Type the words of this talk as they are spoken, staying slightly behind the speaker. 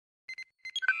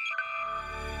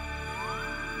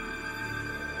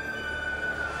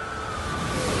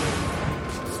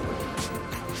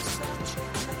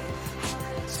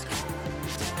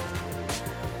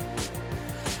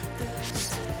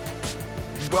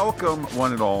Welcome,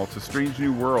 one and all, to Strange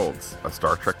New Worlds, a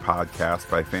Star Trek podcast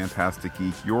by Fantastic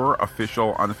Geek, your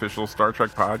official, unofficial Star Trek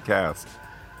podcast.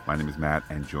 My name is Matt,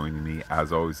 and joining me,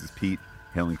 as always, is Pete.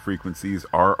 Hailing frequencies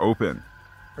are open.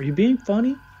 Are you being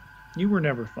funny? You were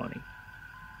never funny.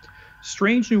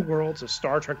 Strange New Worlds, a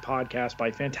Star Trek podcast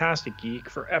by Fantastic Geek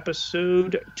for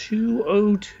episode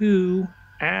 202,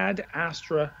 Ad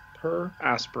Astra per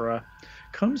Aspera,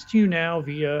 comes to you now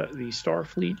via the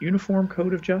Starfleet Uniform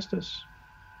Code of Justice.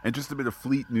 And just a bit of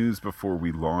fleet news before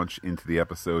we launch into the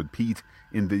episode. Pete,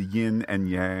 in the yin and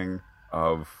yang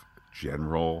of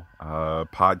general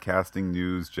podcasting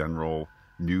news, general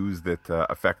news that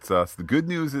affects us, the good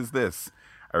news is this.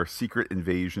 Our Secret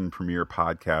Invasion premiere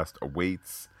podcast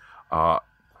awaits.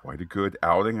 Quite a good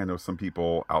outing. I know some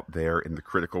people out there in the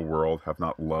critical world have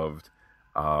not loved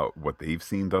what they've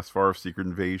seen thus far of Secret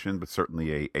Invasion, but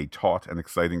certainly a taut and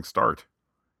exciting start.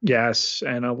 Yes,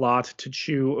 and a lot to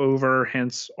chew over,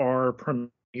 hence our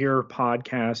premiere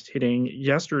podcast hitting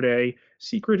yesterday,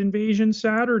 Secret Invasion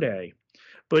Saturday.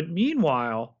 But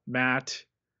meanwhile, Matt,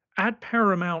 at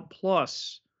Paramount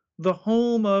Plus, the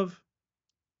home of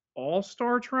all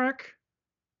Star Trek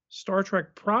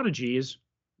Prodigy is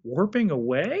warping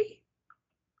away?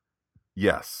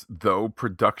 Yes, though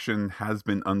production has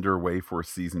been underway for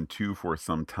season 2 for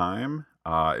some time.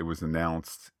 It was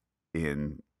announced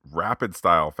in rapid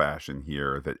style fashion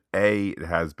here that it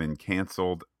has been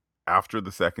canceled after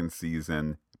the second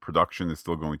season. Production is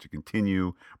still going to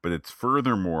continue, but it's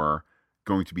furthermore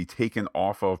going to be taken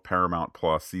off of Paramount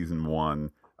Plus season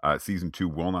 1. Season 2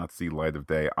 will not see light of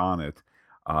day on it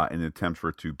in an attempt for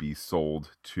it to be sold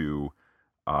to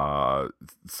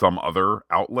some other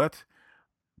outlet.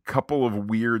 Couple of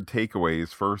weird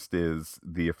takeaways. First is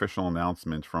the official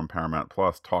announcement from Paramount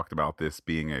Plus talked about this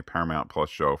being a Paramount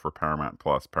Plus show for Paramount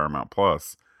Plus.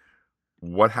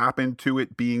 What happened to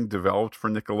it being developed for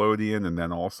Nickelodeon and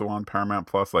then also on Paramount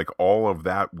Plus? Like all of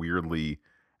that weirdly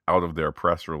out of their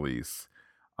press release.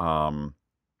 And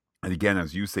again,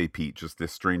 as you say, Pete, just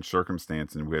this strange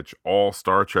circumstance in which all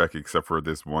Star Trek except for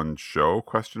this one show,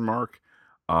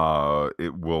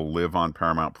 it will live on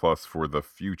Paramount Plus for the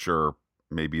future.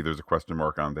 Maybe there's a question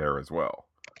mark on there as well.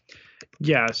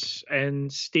 Yes,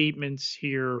 and statements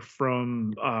here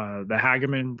from the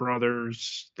Hageman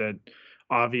brothers that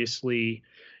obviously,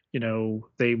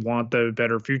 they want the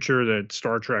better future that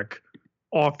Star Trek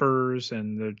offers,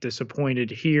 and they're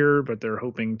disappointed here, but they're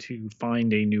hoping to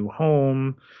find a new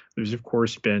home. There's, of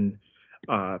course, been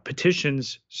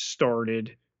petitions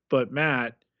started, but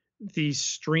Matt, these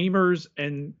streamers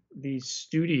and these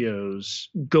studios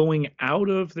going out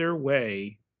of their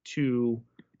way to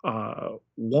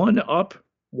one-up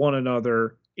one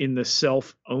another in the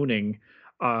self-owning.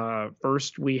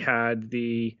 First, we had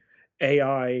the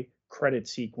AI credit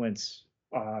sequence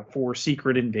for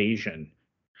Secret Invasion.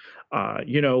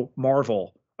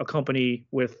 Marvel, a company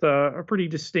with a pretty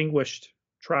distinguished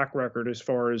track record as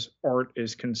far as art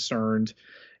is concerned,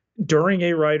 during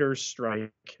a writer's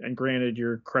strike, and granted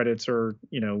your credits are,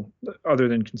 other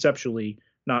than conceptually,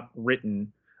 not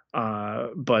written,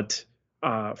 but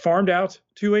farmed out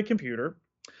to a computer.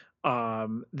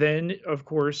 Then, of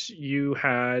course, you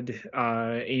had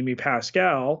Amy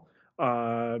Pascal,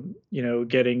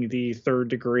 getting the third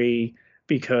degree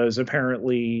because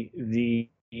apparently the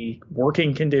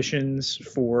working conditions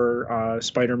for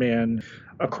Spider-Man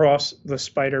Across the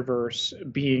Spider-Verse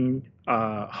being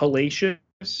hellacious,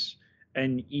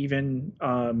 and even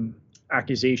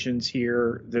accusations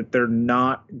here that they're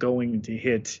not going to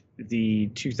hit the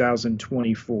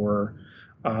 2024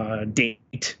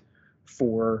 date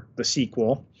for the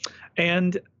sequel.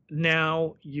 And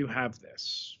now you have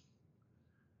this.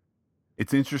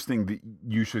 It's interesting that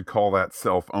you should call that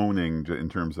self-owning in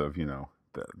terms of,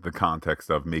 the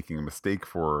context of making a mistake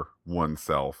for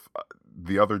oneself.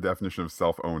 The other definition of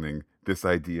self-owning, this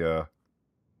idea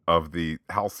of the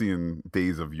halcyon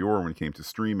days of yore when it came to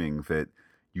streaming, that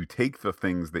you take the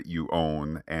things that you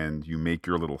own and you make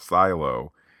your little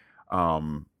silo,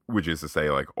 which is to say,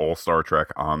 like, all Star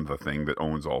Trek on the thing that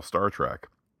owns all Star Trek.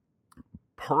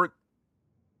 Part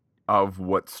of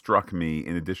what struck me,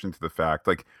 in addition to the fact,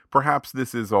 like, perhaps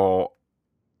this is all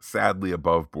sadly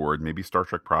above board. Maybe Star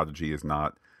Trek Prodigy is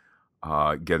not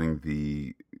getting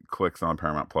the clicks on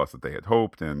Paramount Plus that they had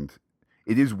hoped, and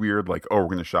it is weird, like, oh, we're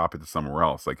going to shop it to somewhere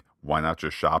else. Like, why not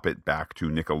just shop it back to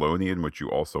Nickelodeon, which you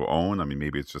also own? I mean,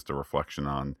 maybe it's just a reflection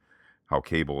on how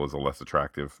cable is a less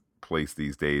attractive place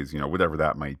these days, whatever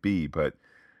that might be. But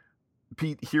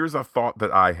Pete, here's a thought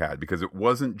that I had, because it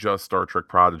wasn't just Star Trek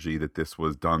Prodigy that this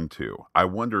was done to. I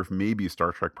wonder if maybe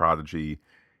Star Trek Prodigy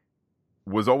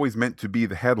was always meant to be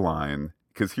the headline,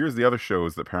 because here's the other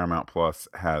shows that Paramount Plus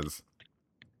has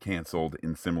canceled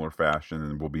in similar fashion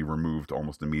and will be removed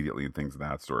almost immediately and things of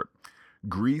that sort.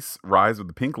 Grease Rise of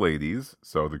the Pink Ladies,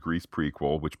 so the Grease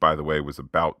prequel, which by the way was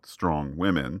about strong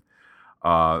women.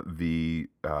 The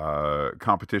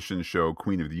competition show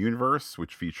Queen of the Universe,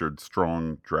 which featured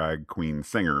strong drag queen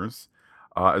singers,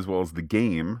 as well as The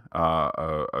Game,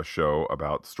 a show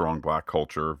about strong black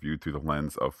culture viewed through the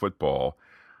lens of football.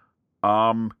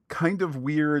 Kind of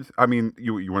weird. I mean,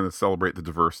 you want to celebrate the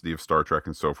diversity of Star Trek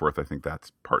and so forth. I think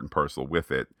that's part and parcel with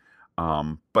it.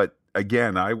 But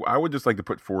again, I would just like to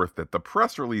put forth that the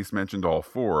press release mentioned all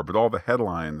four, but all the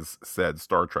headlines said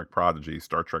Star Trek Prodigy,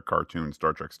 Star Trek Cartoon,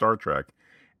 Star Trek, Star Trek.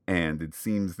 And it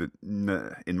seems that,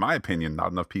 in my opinion,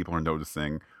 not enough people are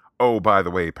noticing. Oh, by the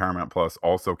way, Paramount Plus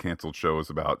also canceled shows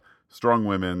about strong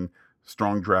women,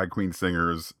 strong drag queen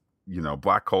singers,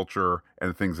 black culture,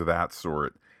 and things of that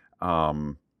sort.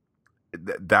 Um,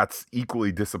 that's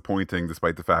equally disappointing,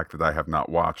 despite the fact that I have not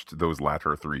watched those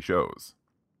latter three shows.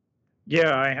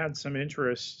 Yeah, I had some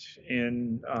interest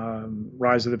in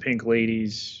Rise of the Pink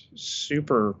Ladies.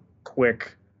 Super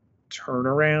quick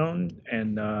turnaround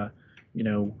and you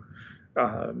know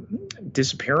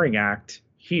disappearing act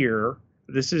here.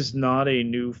 This is not a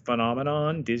new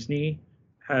phenomenon. Disney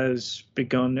has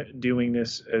begun doing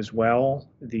this as well.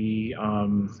 The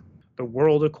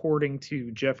World According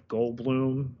to Jeff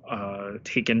Goldblum,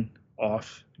 taken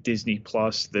off Disney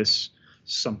Plus. This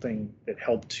something that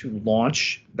helped to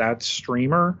launch that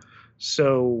streamer.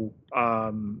 So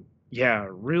yeah,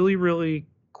 really, really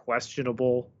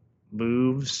questionable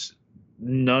moves.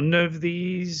 None of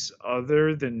these,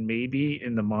 other than maybe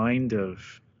in the mind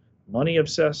of money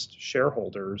obsessed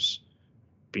shareholders,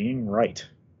 being right.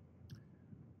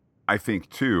 I think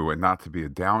too, and not to be a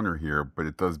downer here, but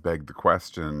it does beg the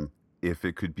question if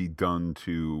it could be done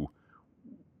to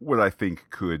what I think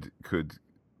could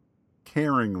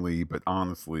caringly but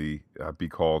honestly be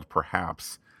called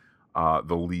perhaps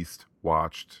the least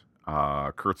watched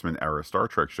Kurtzman era Star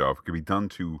Trek show. If it could be done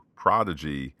to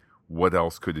Prodigy, what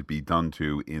else could it be done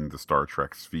to in the Star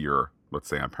Trek sphere? Let's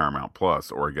say on Paramount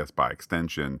Plus, or I guess by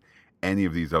extension, any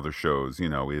of these other shows.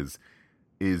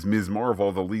 Is Ms.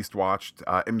 Marvel the least watched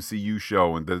MCU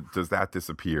show, and does that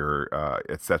disappear,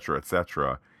 et cetera, et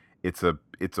cetera? It's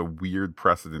a weird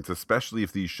precedent, especially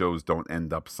if these shows don't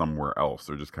end up somewhere else.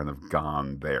 They're just kind of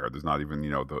gone there. There's not even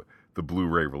the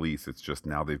Blu-ray release. It's just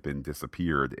now they've been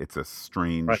disappeared. It's a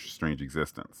Right. strange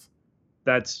existence.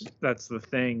 That's the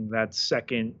thing. That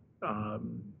second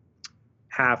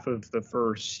half of the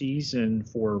first season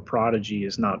for Prodigy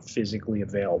is not physically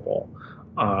available.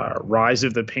 Rise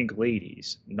of the Pink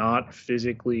Ladies, not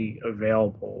physically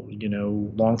available.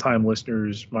 Longtime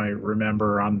listeners might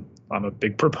remember I'm a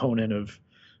big proponent of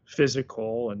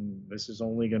physical, and this is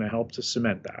only going to help to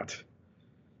cement that.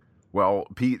 Well,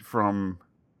 Pete, from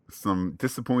some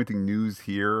disappointing news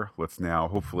here, let's now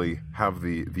hopefully have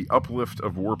the uplift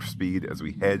of warp speed as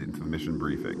we head into the mission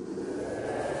briefing.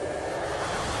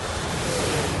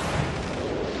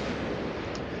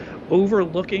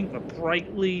 Overlooking the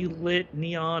brightly lit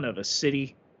neon of a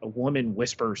city, a woman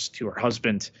whispers to her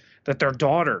husband that their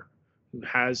daughter, who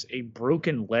has a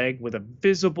broken leg with a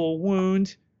visible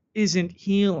wound, isn't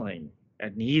healing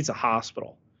and needs a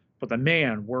hospital. But the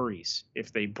man worries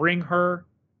if they bring her,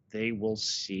 they will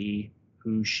see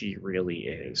who she really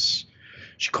is.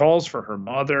 She calls for her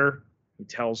mother, who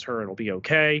tells her it'll be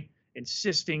okay,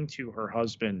 insisting to her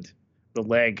husband the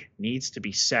leg needs to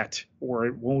be set or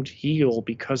it won't heal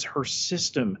because her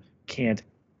system can't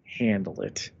handle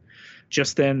it.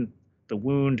 Just then, the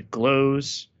wound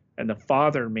glows, and the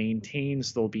father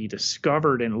maintains they'll be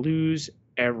discovered and lose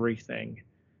everything.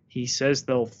 He says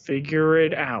they'll figure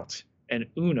it out, and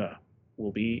Una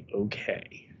will be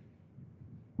okay.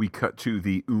 We cut to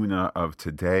the Una of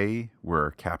today,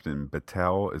 where Captain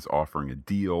Battelle is offering a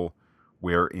deal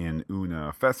wherein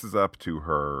Una fesses up to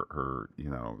her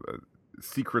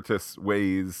secretive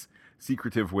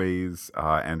ways,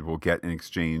 and will get in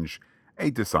exchange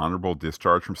a dishonorable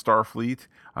discharge from Starfleet.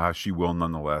 She will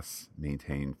nonetheless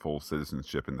maintain full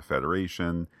citizenship in the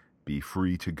Federation, be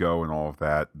free to go, and all of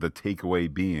that. The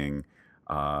takeaway being,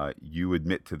 you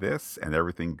admit to this, and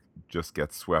everything just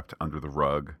gets swept under the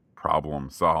rug. Problem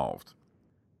solved.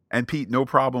 And Pete, no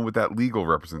problem with that legal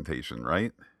representation,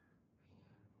 right?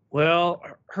 Well,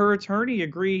 her attorney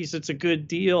agrees it's a good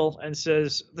deal and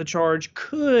says the charge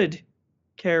could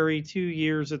carry 2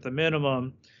 years at the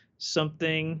minimum,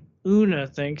 something Una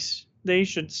thinks they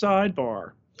should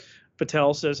sidebar.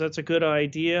 Patel says that's a good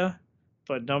idea,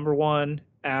 but number one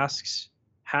asks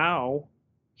how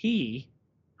he,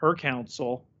 her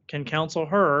counsel, can counsel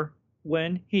her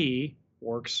when he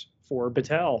works for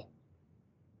Battelle.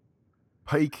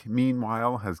 Pike,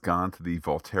 meanwhile, has gone to the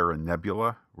Volterra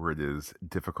Nebula, where it is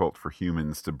difficult for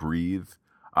humans to breathe.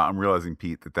 I'm realizing,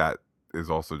 Pete, that is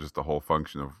also just a whole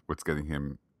function of what's getting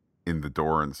him in the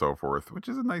door and so forth, which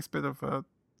is a nice bit of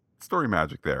story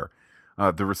magic there.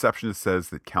 The receptionist says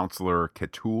that Counselor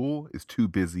Ketul is too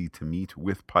busy to meet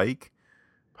with Pike.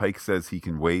 Pike says he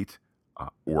can wait,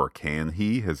 or can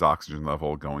he? His oxygen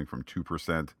level going from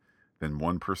 2%, then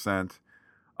 1%.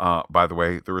 By the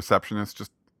way, the receptionist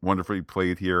just wonderfully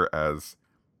played here as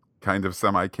kind of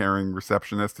semi-caring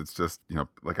receptionist. It's just,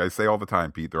 like I say all the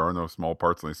time, Pete, there are no small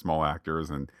parts, only small actors,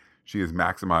 and she is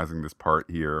maximizing this part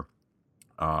here.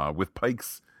 With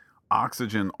Pike's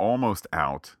oxygen almost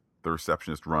out, the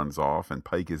receptionist runs off, and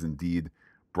Pike is indeed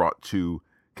brought to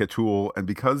Ketul. And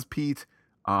because Pete,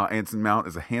 Anson Mount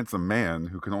is a handsome man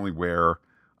who can only wear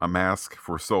a mask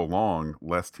for so long,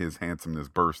 lest his handsomeness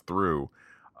burst through,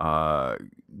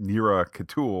 Nira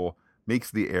Ketul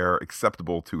makes the air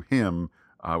acceptable to him,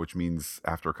 which means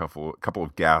after a couple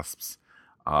of gasps,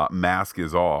 mask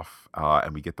is off,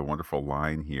 and we get the wonderful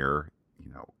line here.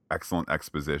 Excellent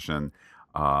exposition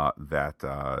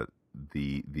that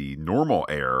the normal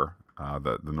air,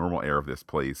 the normal air of this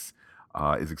place,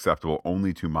 is acceptable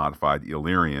only to modified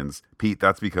Illyrians. Pete,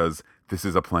 that's because this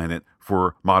is a planet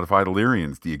for modified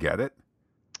Illyrians. Do you get it?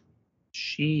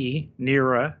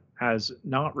 Nira, has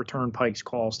not returned Pike's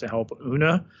calls to help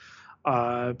Una,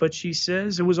 but she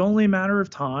says it was only a matter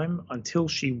of time until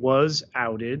she was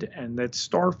outed, and that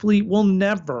Starfleet will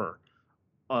never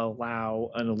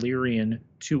allow an Illyrian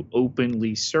to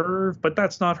openly serve, but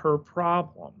that's not her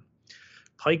problem.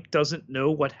 Pike doesn't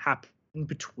know what happened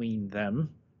between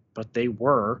them, but they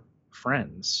were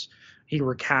friends. He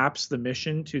recaps the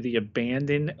mission to the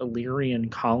abandoned Illyrian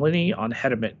colony on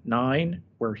Hedimit 9,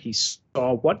 where he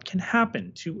saw what can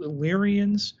happen to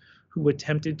Illyrians who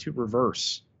attempted to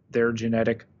reverse their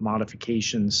genetic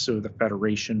modifications so the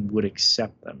Federation would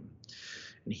accept them.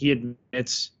 And he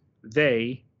admits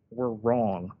they were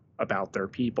wrong about their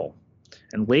people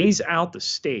and lays out the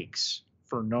stakes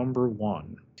for number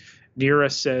one. Nira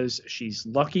says she's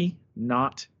lucky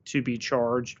not to be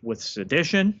charged with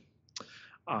sedition.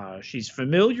 She's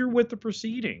familiar with the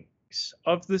proceedings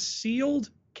of the sealed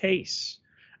case.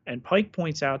 And Pike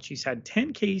points out she's had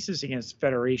 10 cases against the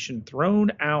Federation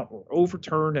thrown out or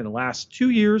overturned in the last 2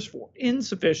 years for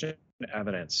insufficient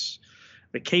evidence.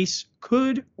 The case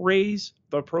could raise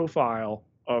the profile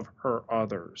of her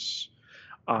others.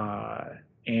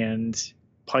 And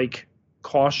Pike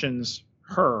cautions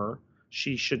her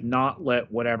she should not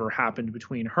let whatever happened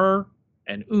between her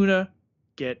and Una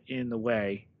get in the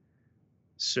way.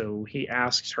 So he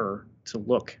asks her to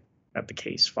look at the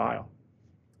case file.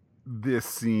 This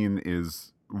scene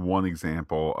is one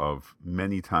example of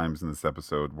many times in this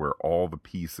episode where all the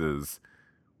pieces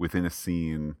within a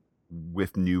scene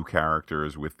with new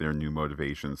characters, with their new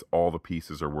motivations, all the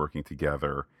pieces are working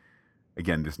together.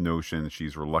 Again, this notion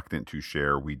she's reluctant to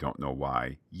share, we don't know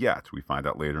why yet. We find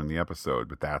out later in the episode,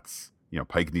 but that's,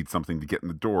 Pike needs something to get in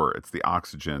the door. It's the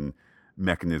oxygen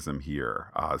mechanism here.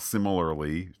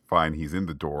 Similarly, fine, he's in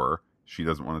the door. She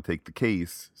doesn't want to take the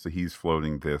case, so he's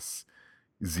floating this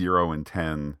 0 and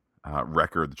 10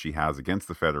 record that she has against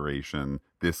the Federation.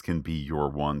 This can be your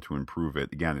one to improve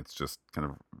it. Again, it's just kind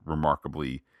of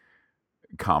remarkably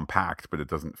compact, but it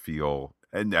doesn't feel,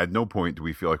 and at no point do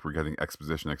we feel like we're getting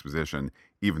exposition,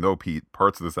 even though, Pete,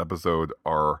 parts of this episode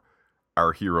are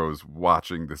our heroes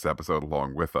watching this episode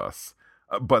along with us.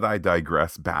 But I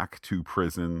digress. Back to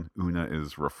prison. Una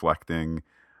is reflecting.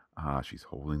 She's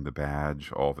holding the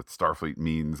badge, all that Starfleet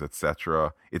means,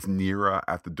 etc. It's Nira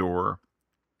at the door.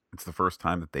 It's the first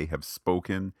time that they have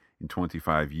spoken in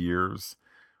 25 years.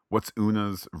 What's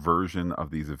Una's version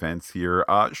of these events here?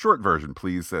 Short version,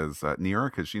 please, says Nira,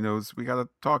 because she knows we got to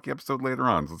talk episode later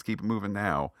on, so let's keep it moving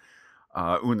now.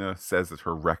 Una says that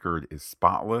her record is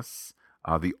spotless.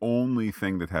 The only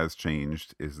thing that has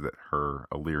changed is that her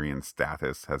Illyrian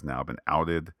status has now been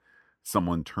outed.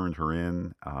 Someone turned her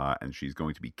in, and she's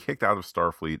going to be kicked out of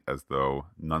Starfleet as though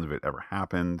none of it ever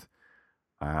happened.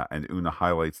 And Una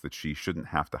highlights that she shouldn't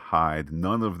have to hide.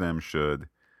 None of them should.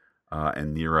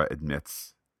 And Nira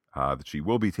admits that she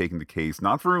will be taking the case,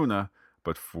 not for Una,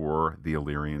 but for the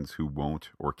Illyrians who won't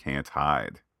or can't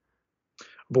hide.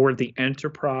 Aboard the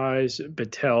Enterprise,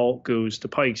 Battelle goes to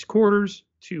Pike's quarters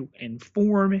to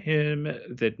inform him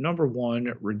that number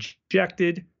one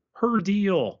rejected her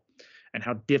deal and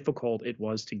how difficult it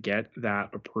was to get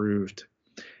that approved.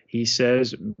 He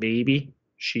says maybe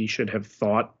she should have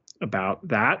thought about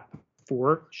that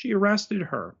before she arrested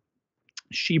her.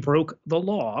 She broke the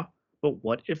law, but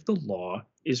what if the law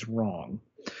is wrong?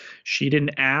 She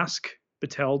didn't ask,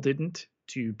 Battelle didn't,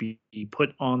 to be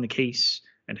put on the case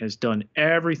and has done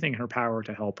everything in her power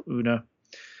to help Una.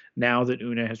 Now that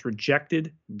Una has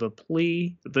rejected the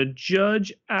plea, the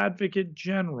judge advocate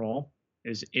general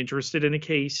is interested in the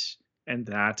case, and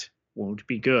that won't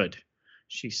be good.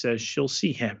 She says she'll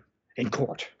see him in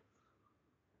court.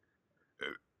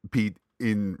 Pete,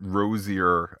 in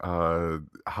rosier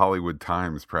Hollywood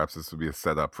times, perhaps this would be a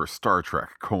setup for Star Trek: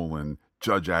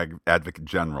 Judge Advocate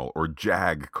General, or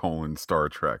JAG: Star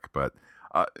Trek. But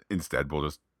instead, we'll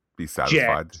just be Jack.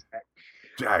 satisfied.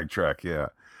 JAG Trek, yeah.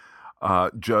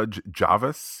 Judge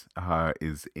Javis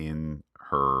is in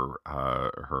her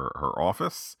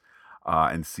office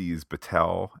and sees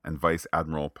Battelle and Vice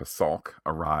Admiral Pasalk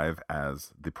arrive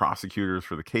as the prosecutors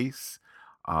for the case.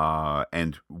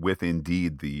 And with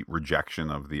indeed the rejection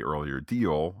of the earlier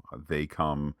deal, they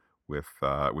come with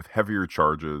heavier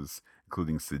charges,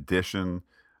 including sedition,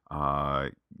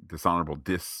 dishonorable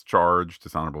discharge,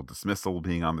 dishonorable dismissal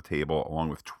being on the table, along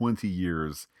with 20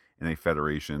 years in a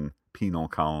Federation penal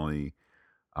colony.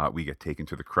 We get taken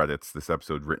to the credits. This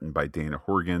episode written by Dana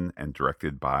Horgan and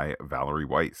directed by Valerie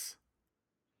Weiss.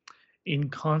 In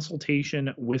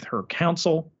consultation with her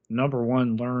counsel, number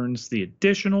one learns the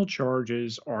additional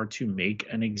charges are to make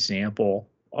an example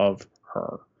of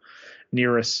her.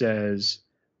 Nira says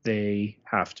they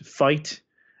have to fight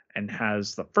and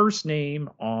has the first name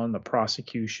on the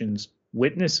prosecution's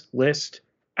witness list,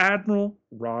 Admiral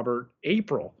Robert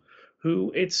April,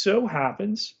 who it so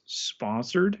happens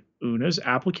sponsored Una's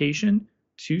application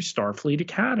to Starfleet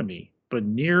Academy. But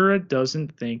Nira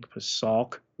doesn't think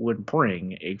Pasalk would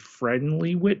bring a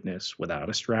friendly witness without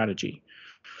a strategy.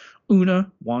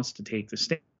 Una wants to take the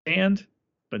stand,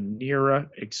 but Nira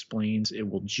explains it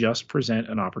will just present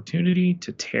an opportunity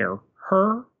to tear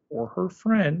her or her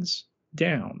friends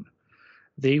down.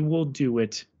 They will do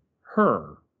it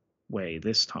her way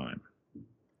this time.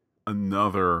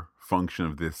 Another function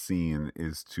of this scene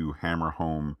is to hammer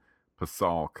home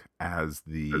Pasalk as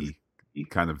the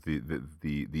kind of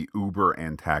the uber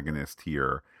antagonist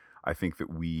here. I think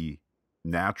that we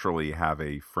naturally have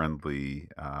a friendly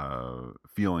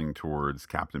feeling towards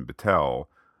Captain Battelle,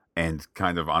 and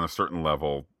kind of on a certain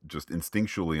level just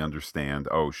instinctually understand,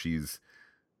 oh, she's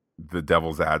the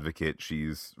devil's advocate,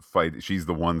 she's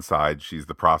the one side, she's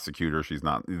the prosecutor, she's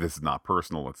not, this is not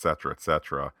personal, etc.,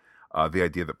 etc. The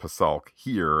idea that Pasalk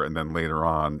here and then later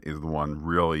on is the one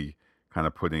really kind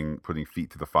of putting feet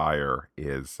to the fire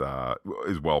is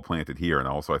well planted here, and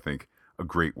also I think a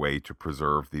great way to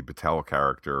preserve the Battelle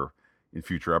character in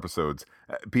future episodes.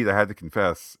 Pete, I had to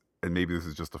confess, and maybe this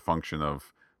is just a function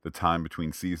of the time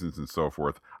between seasons and so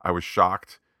forth, I was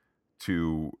shocked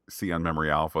to see on Memory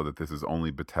Alpha that this is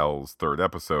only Battelle's third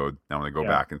episode. Now when I go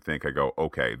back and think, I go,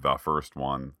 okay, the first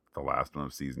one, the last one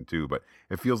of season 2, but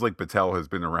it feels like Battelle has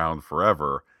been around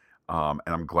forever, and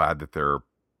I'm glad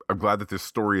that this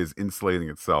story is insulating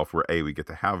itself, where A, we get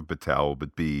to have Battelle,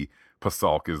 but B,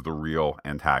 Pasalk is the real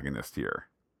antagonist here.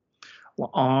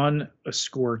 La'an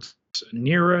escorts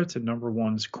Nira to number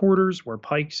one's quarters, where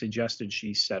Pike suggested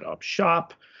she set up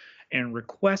shop, and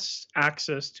requests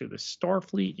access to the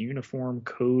Starfleet Uniform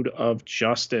Code of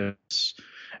Justice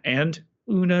and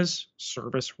Una's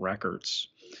service records.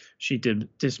 She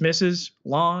dismisses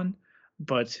La'an,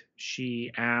 but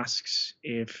she asks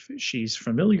if she's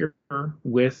familiar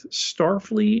with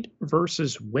Starfleet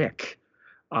versus Wick,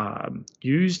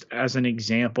 used as an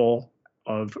example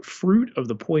of fruit of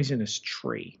the poisonous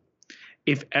tree.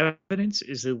 If evidence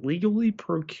is illegally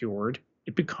procured,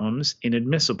 it becomes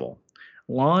inadmissible.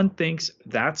 La'an thinks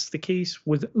that's the case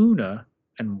with Una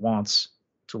and wants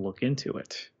to look into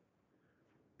it.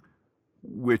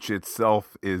 Which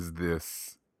itself is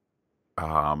this,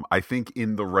 I think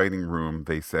in the writing room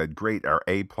they said, great, our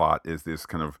A plot is this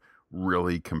kind of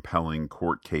really compelling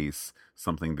court case,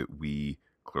 something that we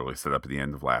clearly set up at the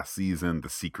end of last season. The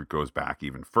secret goes back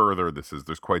even further.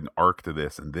 There's quite an arc to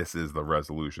this, and this is the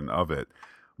resolution of it.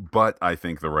 But I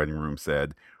think the writing room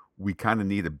said, we kind of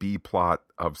need a B plot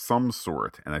of some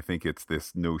sort, and I think it's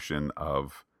this notion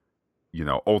of,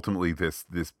 ultimately this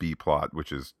B plot,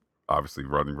 which is obviously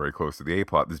running very close to the A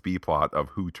plot, this B plot of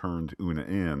who turned Una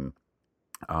in,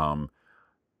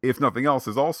 if nothing else,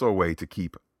 is also a way to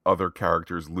keep other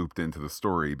characters looped into the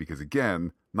story, because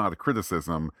again, not a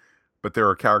criticism, but there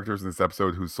are characters in this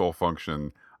episode whose sole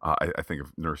function, I think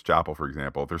of Nurse Chapel, for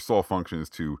example, their sole function is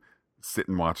to sit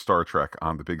and watch Star Trek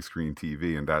on the big screen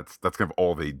TV, and that's kind of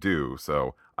all they do.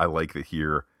 So I like that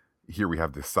here we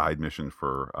have this side mission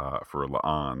for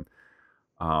La'an.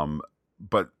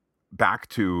 But back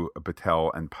to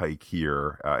Battelle and Pike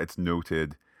here, it's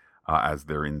noted as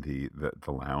they're in the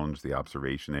lounge, the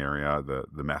observation area,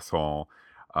 the mess hall.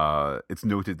 It's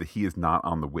noted that he is not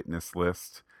on the witness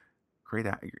list. Great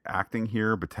acting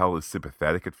here. Battelle is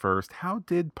sympathetic at first. How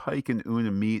did Pike and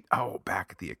Una meet? Oh, back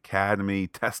at the academy,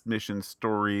 test mission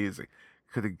stories.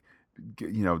 Could have,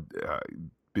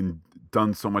 been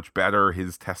done so much better.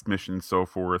 His test mission, so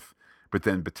forth. But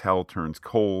then Battelle turns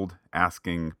cold,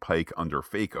 asking Pike under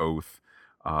fake oath,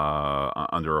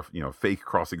 under fake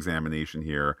cross examination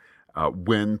here.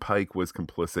 When Pike was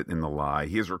complicit in the lie,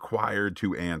 he is required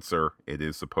to answer. It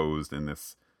is supposed in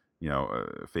this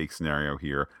fake scenario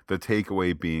here. The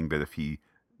takeaway being that if he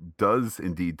does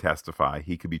indeed testify,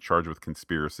 he could be charged with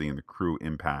conspiracy and the crew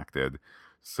impacted.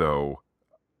 So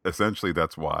essentially,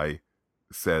 that's why,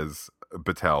 says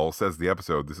Battelle, says the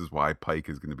episode, this is why Pike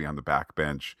is going to be on the back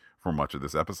bench for much of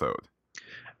this episode.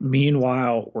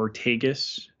 Meanwhile,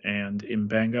 Ortegas and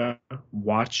Mbenga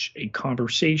watch a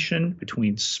conversation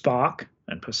between Spock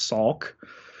and Pasalk.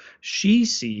 She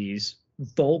sees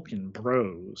Vulcan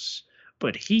bros,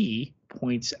 but he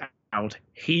points out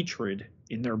hatred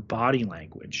in their body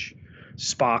language.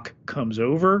 Spock comes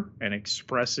over and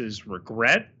expresses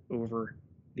regret over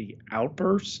the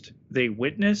outburst they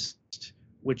witnessed,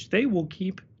 which they will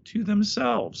keep to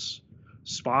themselves.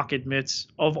 Spock admits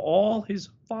of all his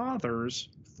father's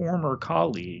former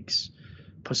colleagues,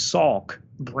 Pasalk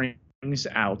brings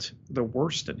out the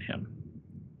worst in him.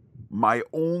 My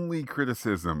only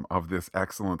criticism of this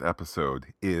excellent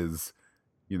episode is,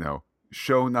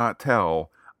 show not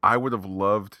tell. I would have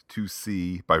loved to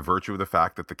see, by virtue of the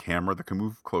fact that the camera that can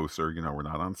move closer, we're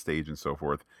not on stage and so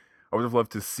forth, I would have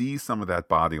loved to see some of that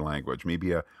body language,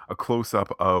 maybe a close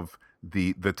up of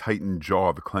the tightened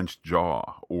jaw, the clenched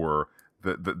jaw, or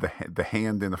the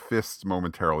hand in a fist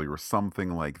momentarily, or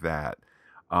something like that.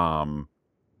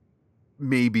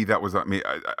 Maybe that was.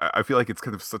 I feel like it's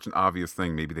kind of such an obvious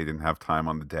thing. Maybe they didn't have time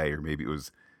on the day, or maybe it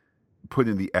was put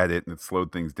in the edit and it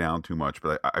slowed things down too much.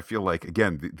 But I feel like,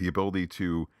 again, the ability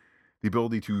to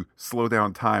slow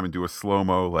down time and do a slow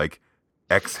mo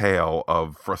exhale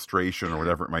of frustration or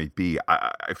whatever it might be.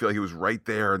 I feel like it was right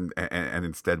there, and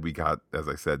instead we got, as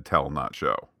I said, tell not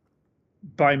show.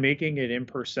 By making it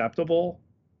imperceptible,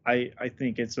 I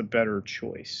think it's a better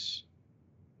choice.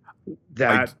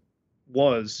 That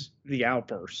was the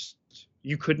outburst.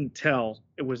 You couldn't tell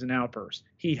it was an outburst.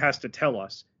 He has to tell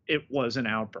us it was an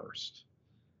outburst.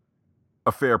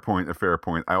 A fair point.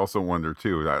 I also wonder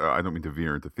too, I don't mean to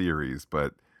veer into theories,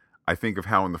 but I think of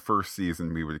how in the first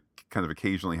season we would kind of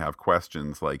occasionally have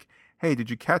questions like, hey, did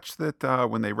you catch that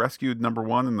when they rescued number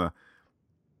one in the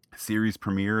series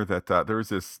premiere that there was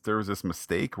this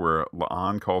mistake where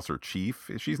La'an calls her chief?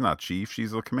 She's not chief,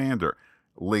 she's a commander.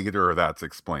 Later that's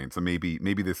explained. So maybe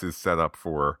this is set up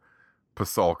for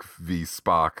Pasalk v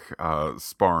Spock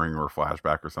sparring or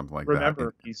flashback or something like that.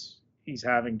 Remember, he's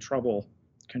having trouble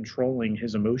controlling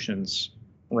his emotions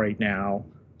right now.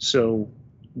 So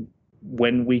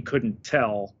when we couldn't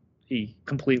tell, he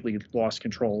completely lost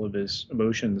control of his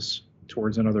emotions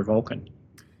towards another Vulcan.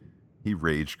 He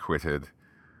rage quitted.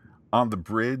 On the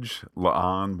bridge,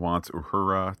 La'an wants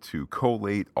Uhura to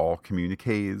collate all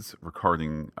communiques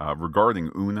regarding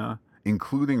Una,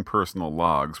 including personal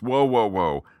logs.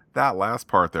 Whoa. That last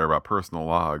part there about personal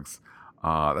logs,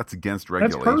 that's against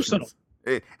regulations. That's personal.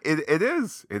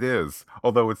 It is.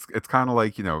 Although it's kind of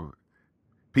like,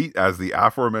 Pete, as the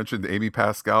aforementioned Amy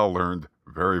Pascal learned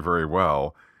very, very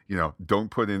well, don't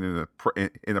put in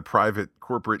a private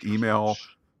corporate email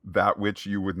that which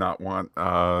you would not want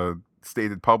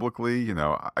stated publicly.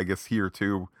 I guess here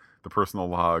too, the personal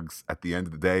logs at the end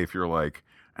of the day, if you're like,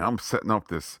 and I'm setting up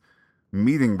this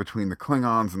meeting between the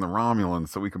Klingons and the Romulans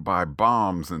so we can buy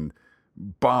bombs and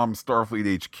bomb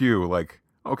Starfleet HQ, like,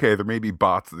 okay, there may be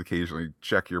bots that occasionally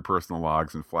check your personal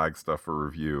logs and flag stuff for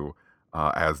review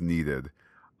as needed.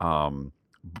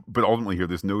 But ultimately here,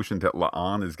 this notion that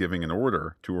La'an is giving an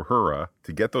order to Uhura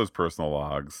to get those personal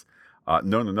logs.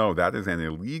 No, that is an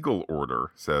illegal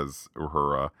order, says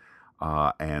Uhura.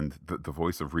 And the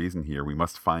voice of reason here, we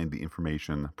must find the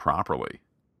information properly.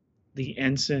 The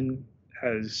ensign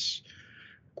has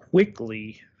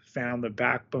quickly found the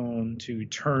backbone to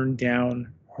turn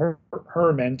down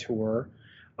her mentor,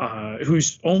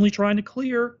 who's only trying to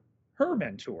clear her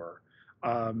mentor.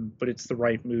 But it's the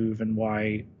right move, and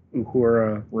why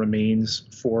Uhura remains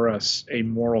for us a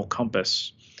moral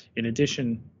compass, in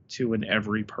addition to an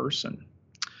every person.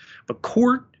 But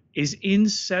court is in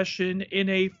session in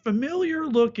a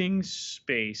familiar-looking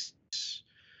space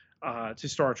to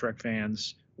Star Trek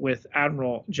fans, with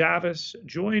Admiral Javis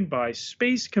joined by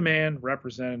Space Command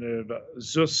Representative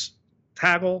Zus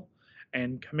Taggle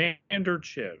and Commander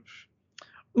Chiv.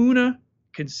 Una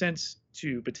consents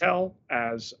to Battelle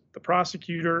as the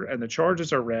prosecutor, and the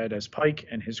charges are read as Pike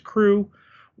and his crew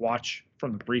watch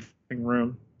from the briefing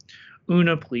room.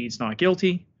 Una pleads not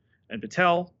guilty, and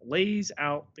Battelle lays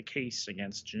out the case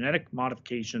against genetic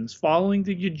modifications following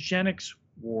the eugenics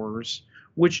wars,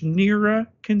 which Nira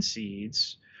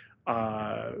concedes,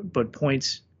 but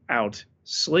points out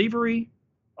slavery,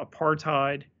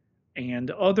 apartheid,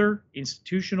 and other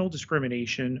institutional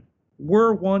discrimination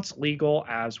were once legal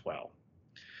as well.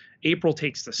 April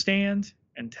takes the stand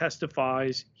and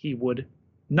testifies he would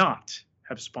not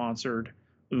have sponsored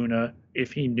Una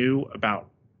if he knew about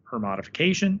her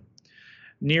modification.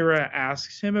 Nira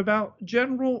asks him about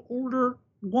General Order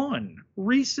 1,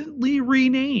 recently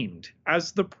renamed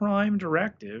as the Prime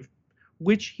Directive,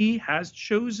 which he has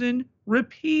chosen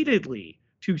repeatedly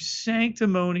to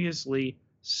sanctimoniously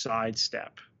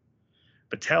sidestep.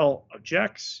 Battelle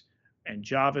objects, and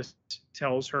Javis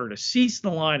tells her to cease the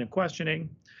line of questioning.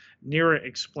 Nira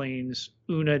explains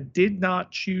Una did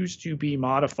not choose to be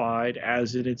modified,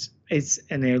 as it's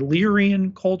an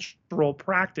Illyrian cultural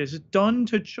practice done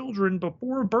to children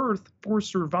before birth for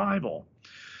survival.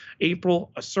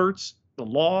 April asserts the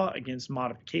law against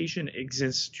modification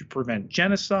exists to prevent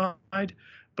genocide,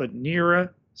 but Nira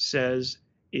says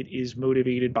it is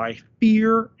motivated by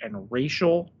fear and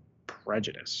racial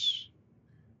prejudice.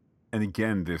 And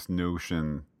again, this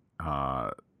notion,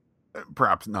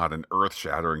 perhaps not an earth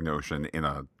shattering notion in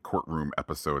a courtroom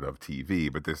episode of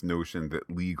TV, but this notion that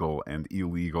legal and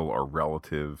illegal are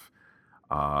relative.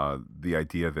 The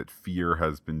idea that fear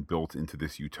has been built into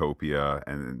this utopia,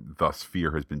 and thus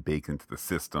fear has been baked into the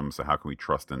system. So, how can we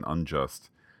trust an unjust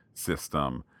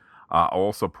system? I'll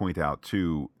also point out,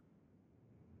 too,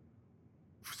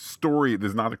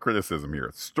 there's not a criticism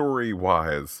here. Story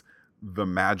wise, the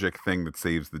magic thing that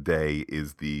saves the day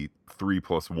is the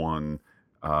 3+1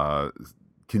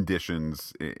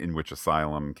 conditions in which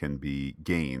asylum can be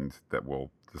gained that we'll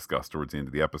discuss towards the end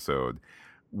of the episode.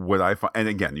 What I find, and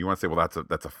again, you want to say, well,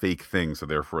 that's a fake thing, so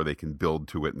therefore they can build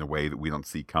to it in a way that we don't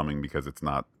see coming because it's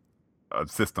not a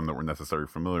system that we're necessarily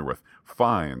familiar with.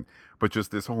 Fine, but just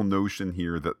this whole notion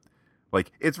here that,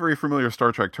 like, it's very familiar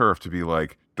Star Trek turf to be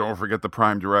like, don't forget the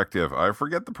Prime Directive. I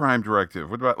forget the Prime Directive.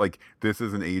 What about, like, this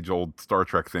is an age-old Star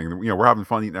Trek thing. You know, we're having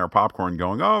fun eating our popcorn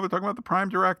going, oh, they're talking about the Prime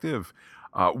Directive.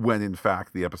 When, in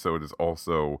fact, the episode is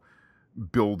also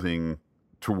building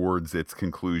towards its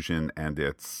conclusion, and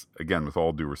it's, again, with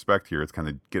all due respect here, it's kind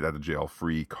of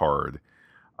get-out-of-jail-free card.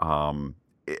 Again,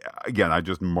 I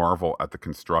just marvel at the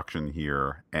construction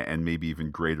here, and maybe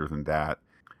even greater than that,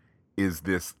 is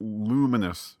this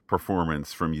luminous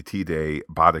performance from Yetide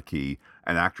Badaki,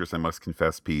 an actress, I must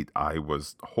confess, Pete, I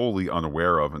was wholly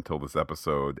unaware of until this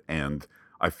episode, and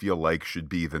I feel like should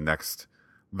be the next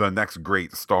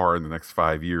great star in the next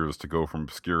 5 years to go from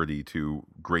obscurity to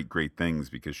great things,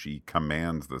 because she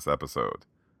commands this episode.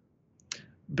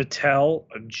 Battelle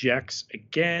objects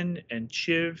again, and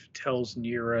Chiv tells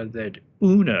Nira that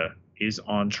Una is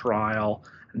on trial,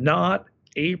 not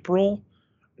April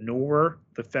nor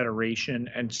the Federation,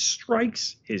 and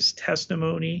strikes his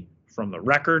testimony from the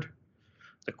record.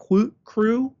 The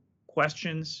crew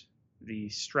questions the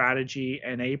strategy,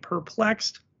 and a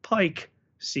perplexed Pike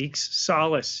seeks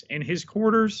solace in his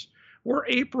quarters, where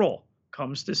April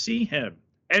comes to see him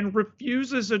and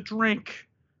refuses a drink,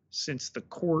 since the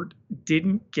court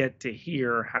didn't get to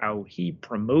hear how he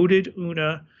promoted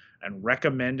Una and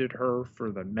recommended her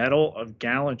for the Medal of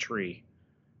Gallantry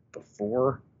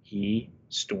before he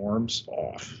storms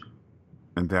off.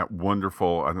 And that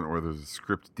wonderful, I don't know whether there's a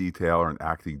script detail or an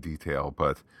acting detail,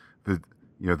 but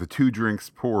the 2 drinks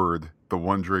poured, the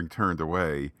 1 drink turned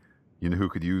away. You know who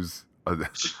could use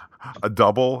a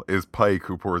double is Pike,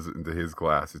 who pours it into his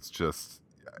glass. It's just,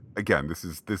 again, this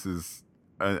is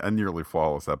a nearly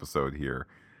flawless episode here.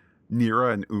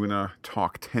 Nira and Una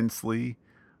talk tensely,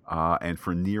 and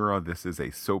for Nira, this is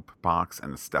a soapbox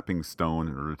and a stepping stone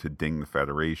in order to ding the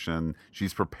Federation.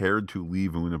 She's prepared to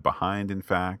leave Una behind, in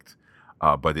fact,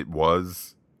 but it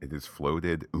is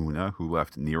floated Una who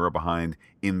left Nira behind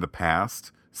in the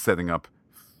past, setting up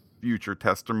future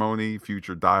testimony,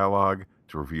 future dialogue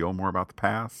to reveal more about the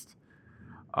past.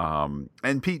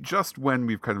 And Pete, just when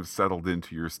we've kind of settled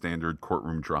into your standard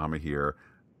courtroom drama here,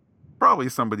 probably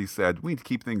somebody said, we need to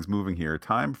keep things moving here.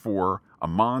 Time for a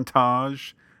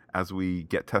montage as we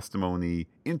get testimony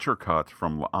intercut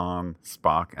from La'an,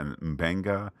 Spock, and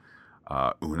M'Benga.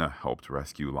 Una helped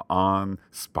rescue La'an.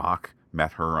 Spock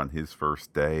met her on his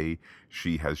first day.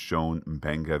 She has shown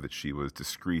M'Benga that she was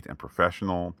discreet and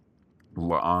professional.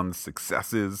 La'an's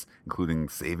successes, including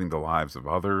saving the lives of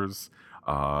others,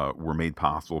 were made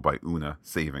possible by Una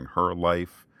saving her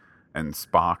life. And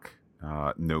Spock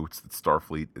notes that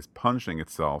Starfleet is punishing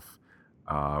itself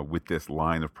with this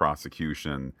line of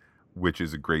prosecution, which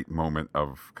is a great moment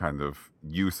of kind of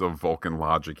use of Vulcan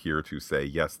logic here to say,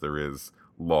 yes, there is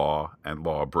law and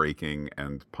law breaking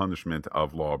and punishment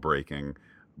of law breaking,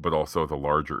 but also the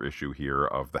larger issue here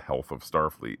of the health of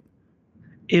Starfleet.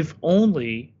 If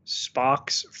only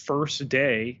Spock's first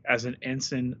day as an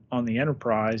ensign on the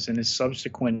Enterprise and his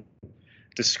subsequent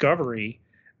discovery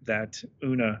that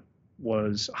Una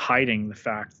was hiding the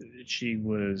fact that she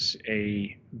was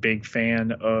a big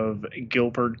fan of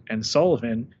Gilbert and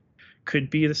Sullivan could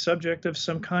be the subject of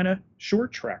some kind of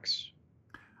short treks.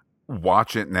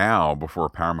 Watch it now before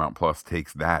Paramount Plus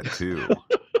takes that too.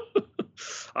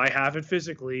 I have it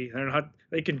physically.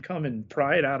 They can come and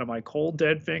pry it out of my cold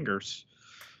dead fingers.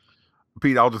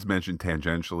 Pete, I'll just mention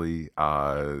tangentially.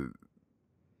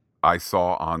 I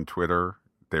saw on Twitter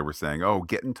they were saying, "Oh,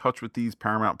 get in touch with these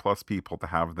Paramount Plus people to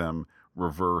have them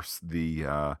reverse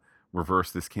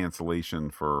this cancellation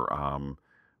for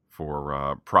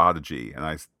Prodigy." And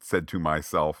I said to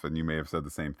myself, and you may have said the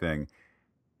same thing,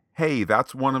 hey,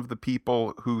 that's one of the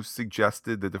people who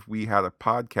suggested that if we had a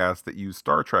podcast that used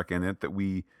Star Trek in it, that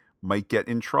we might get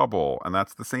in trouble. And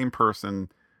that's the same person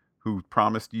who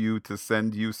promised you to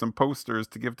send you some posters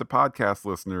to give to podcast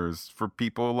listeners for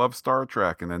people who love Star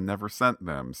Trek and then never sent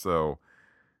them. So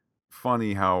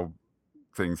funny how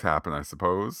things happen, I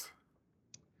suppose.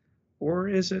 Or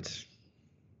is it?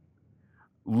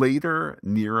 Later,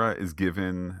 Nira is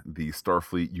given the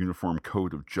Starfleet Uniform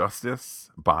Code of Justice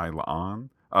by La'an.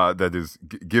 That is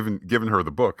given her the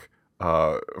book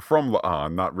from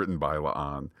La'an, not written by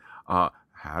La'an.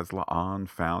 Has La'an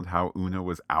found how Una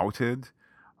was outed?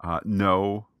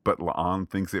 No, but La'an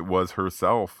thinks it was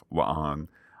herself, La'an,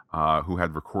 who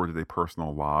had recorded a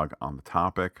personal log on the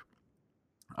topic.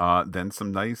 Then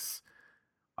some nice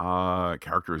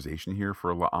characterization here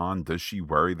for La'an. Does she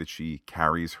worry that she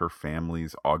carries her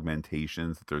family's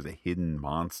augmentations, that there's a hidden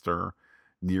monster?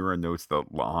 Nira notes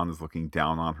that La'an is looking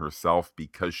down on herself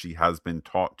because she has been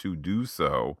taught to do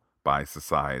so by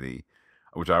society,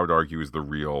 which I would argue is the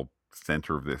real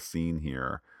center of this scene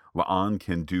here. La'an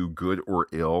can do good or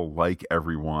ill like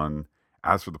everyone.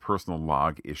 As for the personal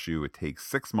log issue, it takes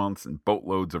 6 months and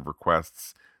boatloads of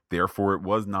requests. Therefore, it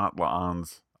was not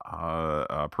La'an's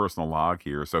personal log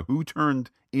here. So who turned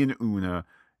in Una?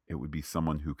 It would be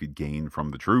someone who could gain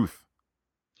from the truth.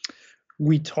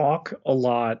 We talk a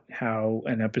lot how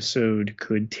an episode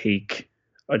could take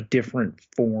a different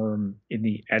form in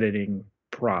the editing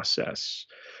process.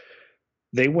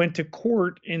 They went to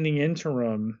court in the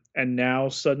interim, and now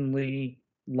suddenly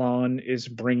Lon is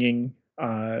bringing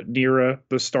Nira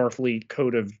the Starfleet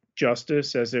Code of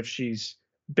Justice as if she's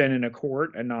been in a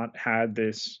court and not had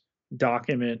this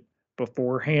document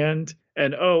beforehand.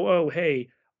 And hey,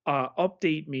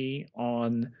 update me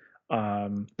on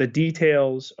the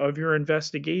details of your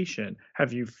investigation.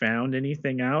 Have you found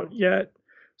anything out yet?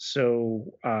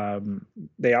 So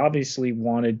they obviously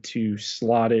wanted to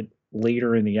slot it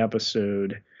later in the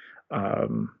episode.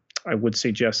 I would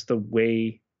suggest the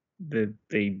way that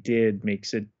they did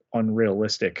makes it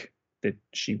unrealistic that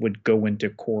she would go into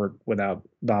court without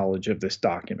knowledge of this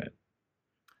document.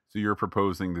 So you're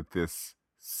proposing that this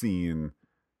scene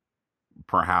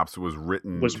perhaps was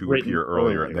written to written appear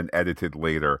earlier and earlier. then edited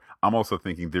later. I'm also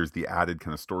thinking there's the added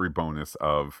kind of story bonus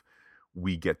of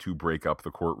we get to break up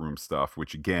the courtroom stuff,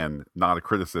 which again, not a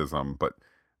criticism, but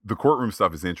the courtroom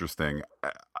stuff is interesting.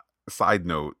 Side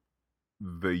note,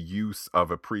 the use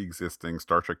of a pre-existing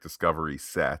Star Trek Discovery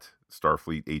set,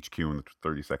 Starfleet HQ in the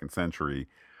 32nd century,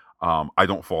 I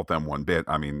don't fault them one bit.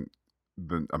 I mean,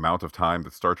 the amount of time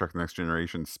that Star Trek: The Next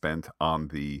Generation spent on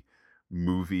the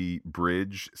movie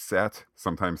bridge set,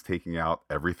 sometimes taking out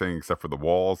everything except for the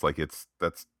walls, like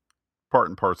that's part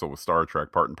and parcel with Star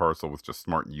Trek, part and parcel with just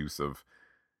smart use of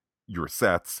your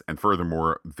sets. And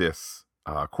furthermore, this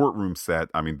courtroom set,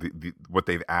 I mean, the what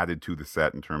they've added to the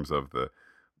set in terms of the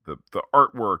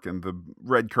artwork and the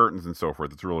red curtains and so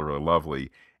forth, it's really, really lovely.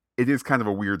 It is kind of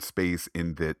a weird space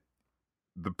in that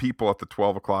the people at the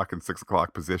 12 o'clock and 6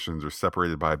 o'clock positions are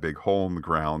separated by a big hole in the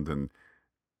ground, and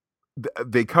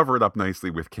they cover it up nicely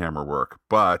with camera work.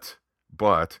 But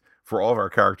for all of our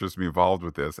characters to be involved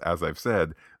with this, as I've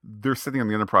said, they're sitting on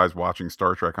the Enterprise watching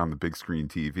Star Trek on the big screen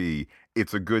TV.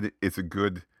 It's a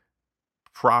good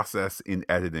process in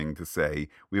editing to say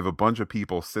we have a bunch of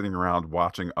people sitting around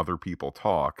watching other people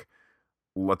talk.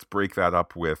 Let's break that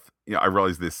up with, I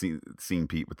realize this scene,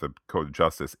 Pete, with the Code of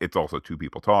Justice, it's also two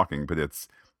people talking, but it's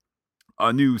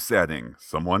a new setting.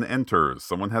 Someone enters,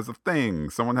 someone has a thing,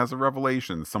 someone has a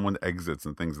revelation, someone exits,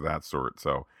 and things of that sort.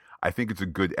 So I think it's a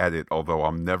good edit, although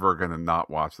I'm never going to not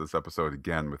watch this episode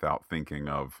again without thinking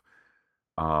of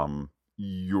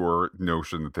your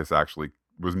notion that this actually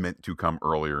was meant to come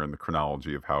earlier in the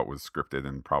chronology of how it was scripted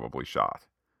and probably shot.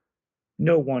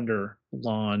 No wonder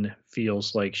Lon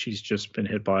feels like she's just been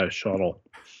hit by a shuttle.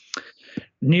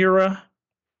 Nira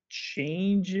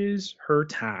changes her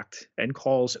tact and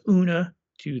calls Una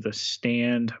to the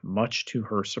stand, much to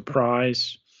her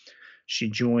surprise. She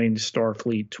joined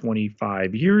Starfleet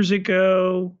 25 years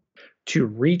ago to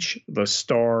reach the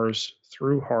stars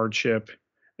through hardship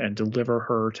and deliver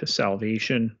her to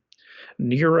salvation.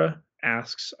 Nira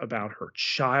asks about her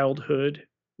childhood,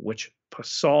 which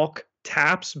Pasalk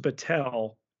taps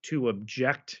Batel to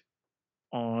object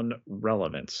on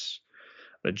relevance.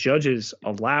 The judges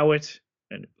allow it,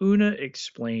 and Una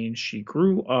explains she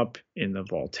grew up in the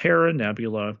Volterra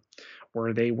Nebula,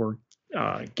 where they were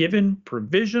given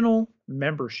provisional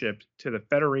membership to the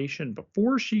Federation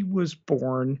before she was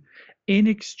born in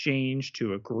exchange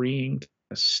to agreeing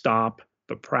to stop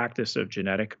the practice of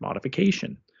genetic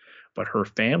modification. But her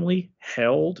family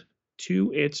held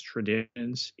to its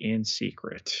traditions in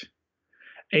secret.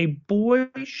 A boy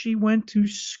she went to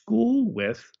school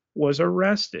with was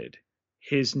arrested.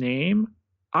 His name,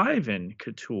 Ivan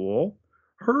Catul,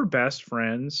 her best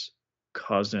friend's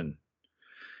cousin.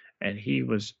 And he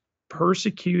was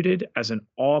persecuted as an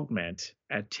augment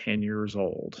at 10 years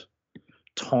old.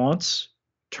 Taunts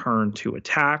turned to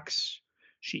attacks.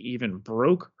 She even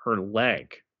broke her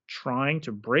leg trying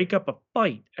to break up a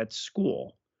fight at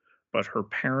school, but her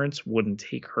parents wouldn't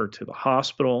take her to the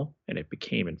hospital and it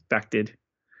became infected.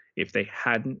 If they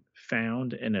hadn't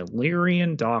found an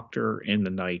Illyrian doctor in the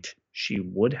night, she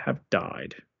would have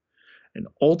died. And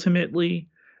ultimately,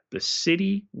 the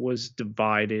city was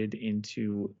divided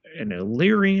into an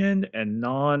Illyrian and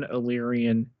non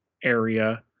Illyrian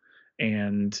area,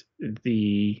 and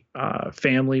the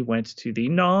family went to the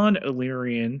non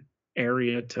Illyrian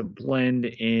area to blend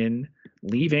in,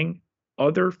 leaving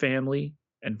other family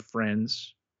and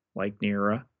friends like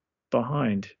Nira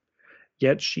behind.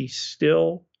 Yet she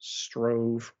still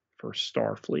strove for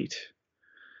Starfleet.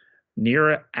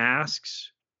 Nira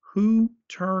asks who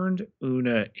turned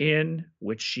Una in,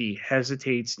 which she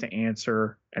hesitates to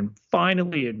answer, and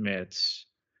finally admits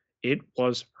it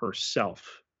was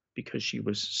herself because she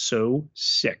was so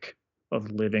sick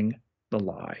of living the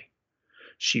lie.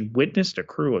 She witnessed a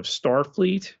crew of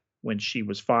Starfleet when she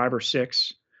was 5 or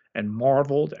 6 and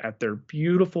marveled at their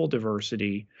beautiful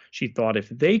diversity. She thought if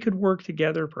they could work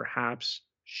together, perhaps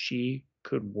she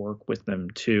could work with them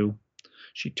too.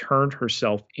 She turned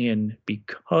herself in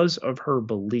because of her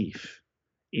belief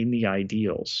in the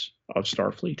ideals of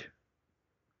Starfleet.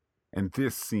 And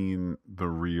this scene, the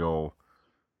real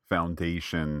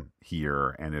foundation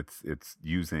here, and it's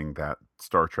using that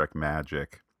Star Trek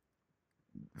magic,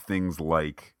 things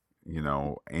like,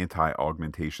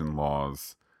 anti-augmentation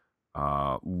laws,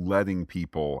 letting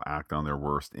people act on their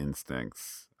worst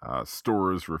instincts,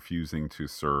 stores refusing to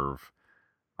serve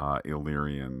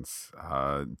Illyrians,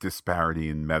 disparity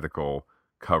in medical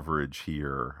coverage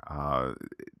here.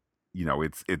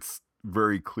 It's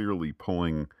very clearly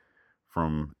pulling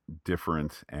from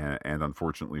different and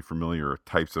unfortunately familiar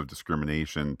types of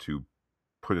discrimination to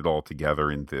put it all together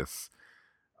in this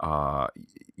uh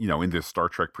in this Star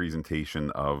Trek presentation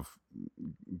of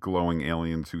glowing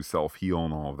aliens who self-heal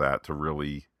and all of that, to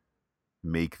really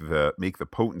make the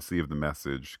potency of the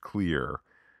message clear.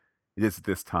 It is at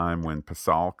this time when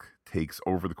Pasalk takes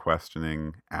over the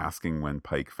questioning, asking when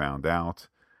Pike found out,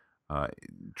 uh,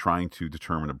 trying to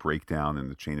determine a breakdown in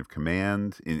the chain of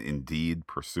command, indeed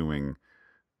pursuing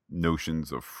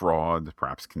notions of fraud,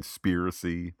 perhaps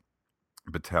conspiracy.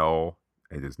 Battelle,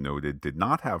 it is noted, did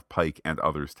not have Pike and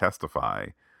others testify,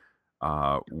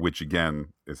 which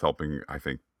again is helping, I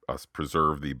think, us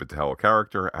preserve the Battelle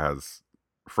character as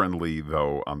friendly,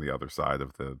 though on the other side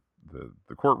of the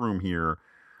courtroom here.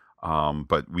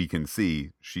 But we can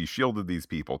see she shielded these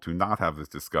people to not have this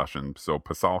discussion. So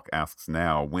Pasalk asks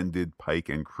now, when did Pike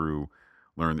and crew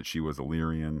learn that she was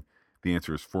Illyrian? The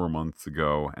answer is 4 months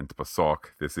ago. And to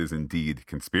Pasalk, this is indeed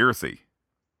conspiracy.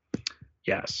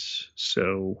 Yes.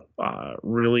 So,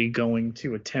 really going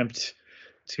to attempt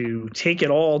to take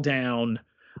it all down.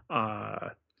 Uh,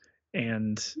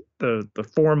 and the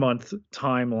 4 month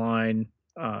timeline,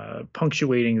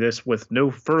 punctuating this with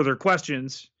no further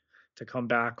questions to come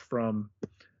back from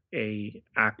a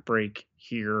act break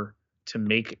here to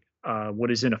make what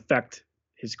is in effect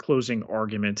his closing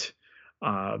argument,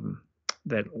 um,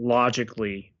 that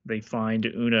logically they find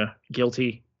Una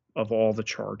guilty of all the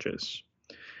charges.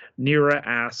 Nira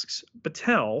asks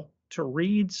Battelle to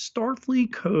read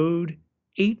Starfleet Code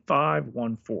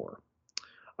 8514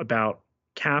 about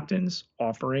captains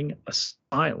offering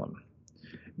asylum.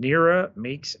 Nira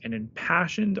makes an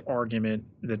impassioned argument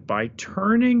that by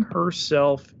turning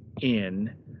herself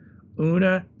in,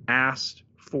 Una asked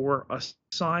for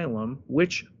asylum,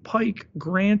 which Pike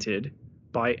granted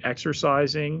by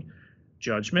exercising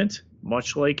judgment,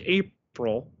 much like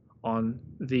April on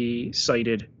the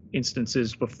cited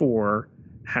instances before,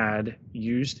 had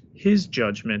used his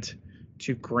judgment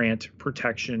to grant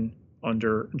protection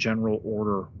under General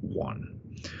Order 1.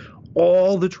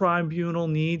 All the tribunal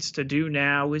needs to do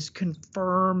now is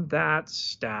confirm that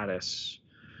status.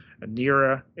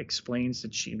 Anira explains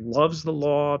that she loves the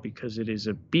law because it is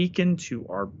a beacon to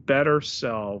our better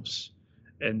selves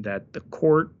and that the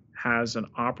court has an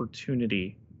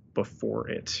opportunity before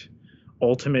it,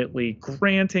 ultimately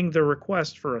granting the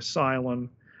request for asylum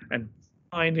and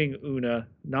finding Una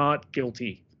not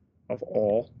guilty of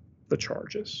all the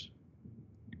charges.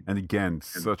 And again,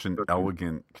 such an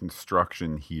elegant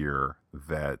construction here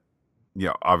that,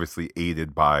 obviously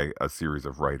aided by a series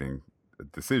of writing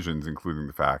decisions, including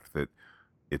the fact that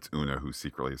it's Una who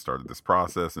secretly started this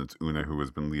process, and it's Una who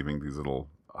has been leaving these little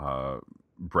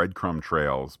breadcrumb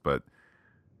trails. But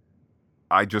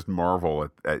I just marvel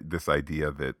at this idea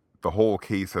that the whole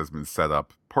case has been set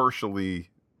up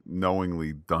partially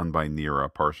knowingly done by Nira,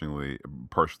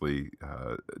 partially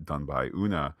done by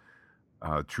Una,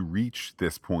 to reach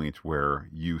this point where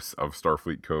use of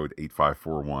Starfleet Code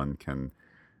 8541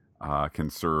 can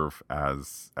serve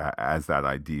as that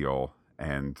ideal,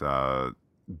 and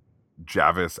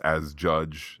Javis as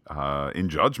judge in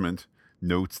judgment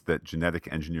notes that genetic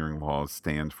engineering laws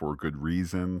stand for good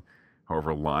reason.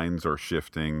 However, lines are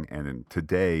shifting, and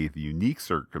today the unique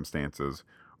circumstances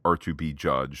are to be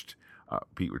judged.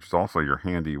 Pete, which is also your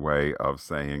handy way of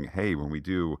saying, hey, when we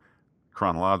do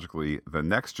chronologically the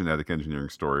next genetic engineering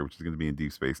story, which is going to be in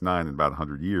Deep Space Nine in about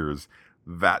 100 years,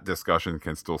 that discussion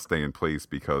can still stay in place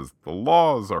because the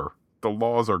laws are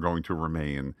going to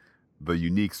remain. The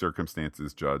unique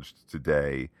circumstances judged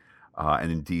today, and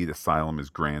indeed asylum is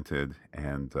granted,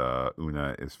 and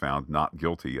Una is found not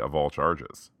guilty of all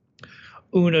charges.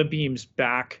 Una beams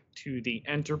back to the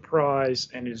Enterprise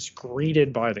and is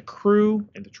greeted by the crew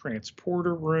in the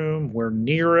transporter room where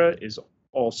Nira is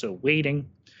also waiting.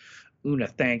 Una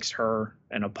thanks her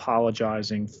and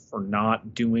apologizing for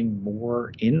not doing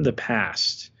more in the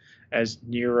past as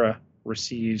Nira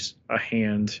receives a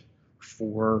hand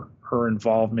for her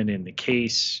involvement in the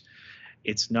case.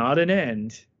 It's not an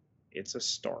end, it's a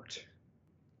start.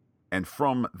 And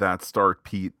from that start,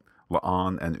 Pete,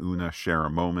 La'an and Una share a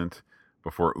moment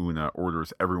before Una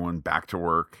orders everyone back to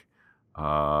work.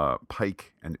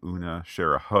 Pike and Una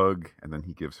share a hug, and then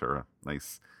he gives her a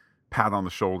nice pat on the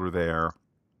shoulder there.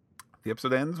 The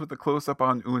episode ends with a close-up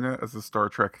on Una as the Star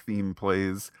Trek theme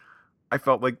plays. I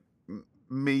felt like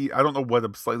I don't know what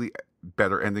a slightly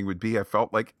better ending would be. I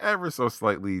felt like ever so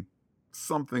slightly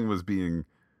something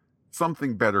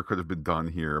better could have been done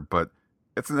here, but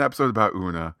it's an episode about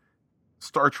Una.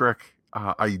 Star Trek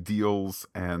ideals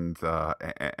and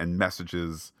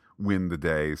messages win the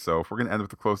day. So if we're going to end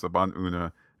with a close-up on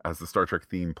Una as the Star Trek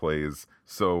theme plays,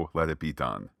 so let it be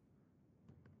done.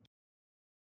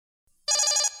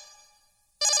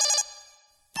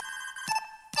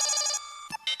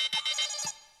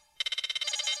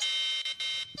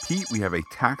 Pete, we have a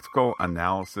tactical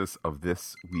analysis of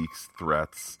this week's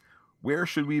threats. Where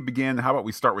should we begin? How about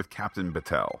we start with Captain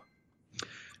Battelle?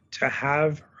 To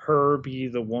have her be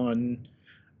the one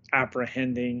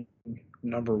apprehending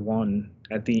number one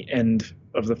at the end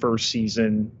of the first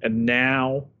season, and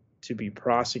now to be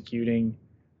prosecuting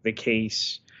the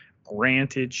case.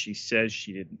 Granted, she says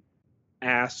she didn't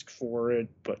ask for it,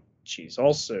 but she's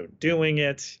also doing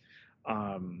it.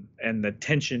 And the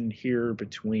tension here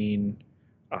between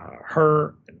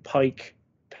her and Pike,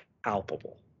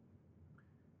 palpable.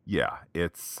 Yeah,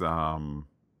 it's a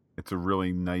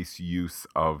really nice use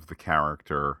of the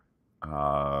character.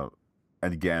 And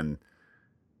again,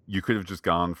 you could have just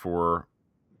gone for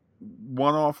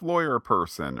one-off lawyer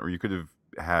person, or you could have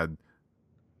had,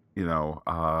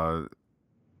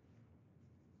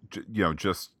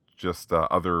 just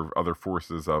other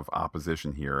forces of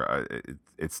opposition here.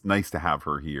 It's nice to have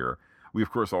her here. We of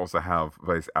course also have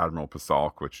Vice Admiral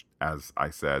Pasalk, which, as I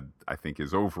said, I think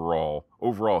is overall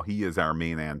he is our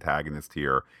main antagonist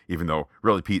here. Even though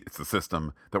really, Pete, it's the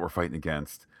system that we're fighting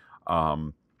against.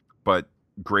 But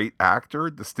great actor,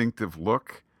 distinctive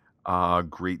look,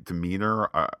 great demeanor.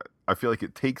 I feel like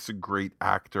it takes a great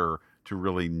actor to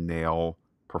really nail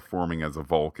performing as a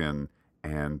Vulcan,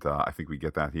 and I think we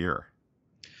get that here.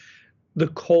 The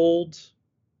cold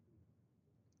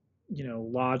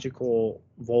logical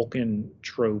Vulcan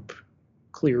trope,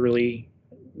 clearly,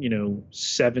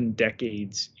 7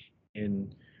 decades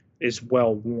in, is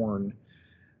well worn,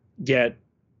 yet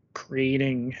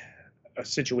creating a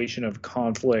situation of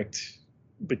conflict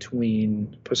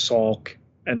between Pasalk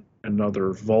and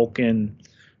another Vulcan.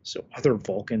 So other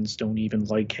Vulcans don't even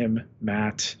like him,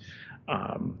 Matt.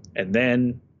 And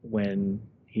then when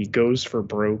he goes for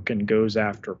broke and goes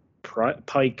after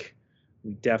Pike,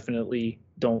 we definitely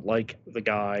don't like the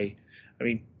guy. I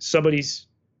mean, somebody's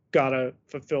got to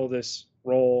fulfill this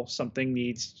role. Something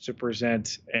needs to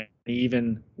present an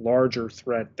even larger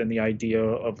threat than the idea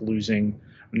of losing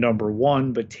number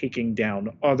one, but taking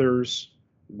down others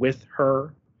with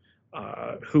her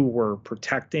who were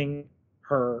protecting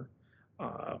her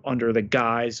under the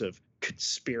guise of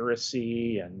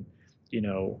conspiracy and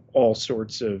all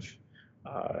sorts of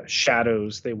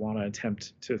shadows they want to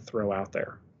attempt to throw out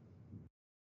there.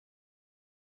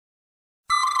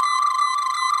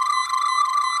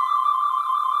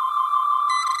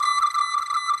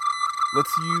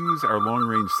 Let's use our long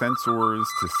range sensors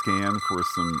to scan for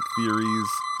some theories.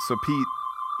 So, Pete,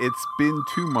 it's been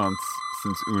 2 months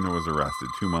since Una was arrested,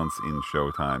 2 months in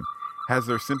Showtime. Has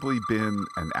there simply been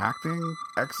an acting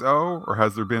XO, or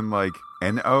has there been like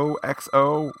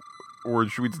NOXO? Or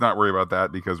should we just not worry about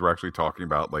that because we're actually talking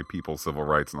about like people's civil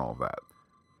rights and all of that?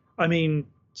 I mean,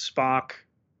 Spock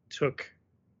took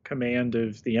command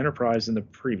of the Enterprise in the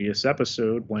previous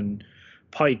episode when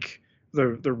Pike,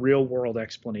 the real world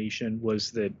explanation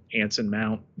was that Anson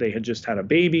Mount, they had just had a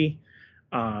baby,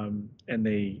 and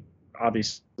they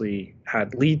obviously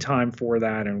had lead time for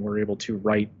that and were able to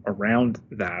write around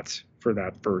that for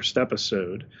that first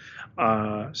episode.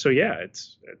 So yeah,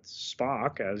 it's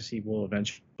Spock, as he will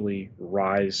eventually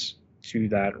rise to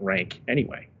that rank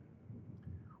anyway.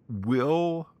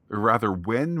 Will, or rather,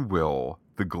 when will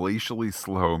the glacially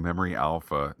slow Memory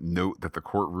Alpha note that the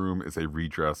courtroom is a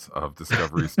redress of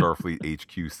Discovery Starfleet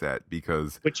HQ set?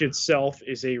 Because Which itself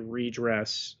is a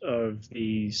redress of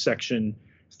the Section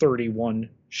 31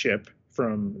 ship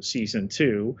from season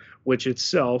two, which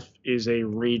itself is a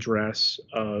redress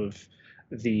of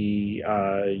the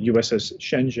USS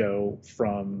Shenzhou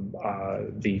from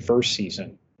the first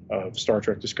season of Star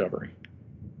Trek Discovery.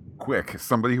 quick,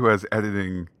 somebody who has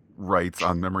editing rights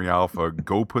on Memory Alpha,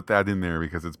 go put that in there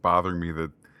because it's bothering me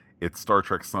that it's Star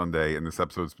Trek Sunday and this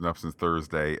episode's been up since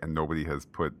Thursday and nobody has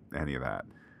put any of that.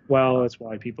 Well, that's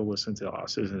why people listen to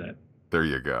us, isn't it? There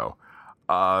you go.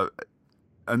 Uh,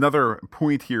 Another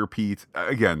point here, Pete.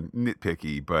 Again,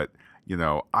 nitpicky, but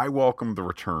I welcome the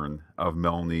return of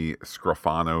Melanie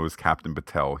Scrofano's Captain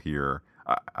Battelle here.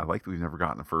 I like that we've never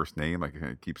gotten a first name. Like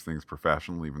it keeps things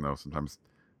professional, even though sometimes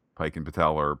Pike and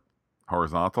Patel are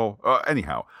horizontal.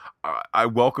 Anyhow, I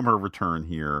welcome her return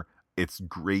here. It's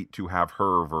great to have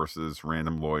her versus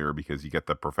random lawyer because you get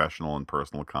the professional and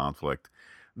personal conflict.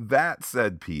 That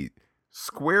said, Pete,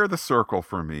 square the circle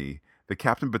for me. The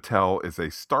Captain Battelle is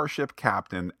a starship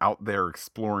captain out there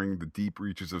exploring the deep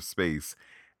reaches of space,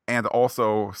 and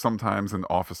also sometimes an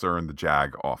officer in the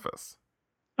JAG office.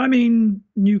 I mean,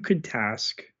 you could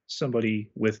task somebody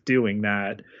with doing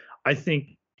that. I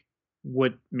think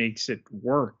what makes it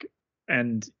work,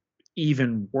 and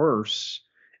even worse,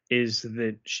 is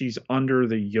that she's under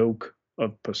the yoke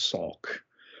of Pasalk.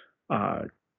 Uh,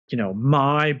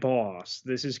 my boss,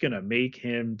 this is going to make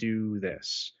him do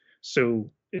this.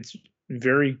 So it's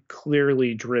very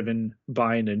clearly driven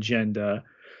by an agenda.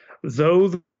 Though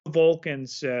the Vulcan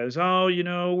says, oh,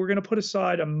 we're going to put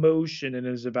aside emotion and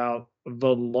is about the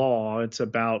law, it's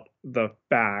about the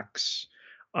facts.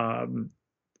 Um,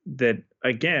 that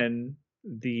again,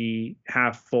 the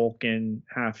half Vulcan,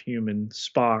 half human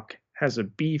Spock has a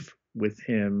beef with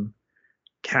him,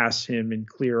 casts him in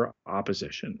clear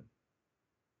opposition.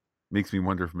 Makes me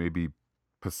wonder if maybe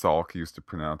Pasalk used to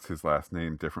pronounce his last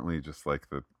name differently, just like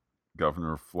the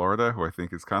governor of Florida, who I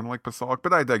think is kind of like Pasalk.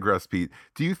 But I digress, Pete.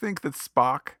 Do you think that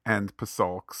Spock and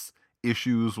Pasalk's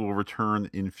issues will return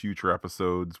in future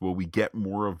episodes? Will we get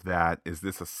more of that? Is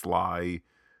this a sly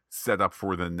setup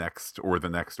for the next or the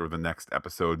next or the next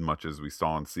episode, much as we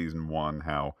saw in season one?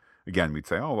 How, again, we'd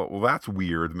say, oh, well, that's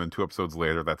weird. And then 2 episodes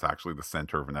later, that's actually the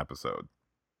center of an episode.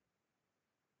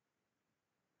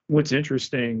 What's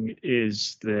interesting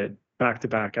is that back to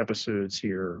back episodes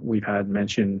here, we've had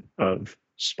mention of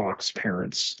Spock's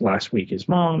parents. Last week, his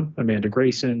mom, Amanda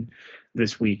Grayson.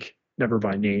 This week, never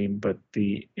by name, but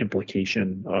the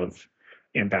implication of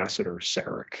Ambassador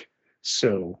Sarek.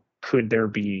 So, could there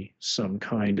be some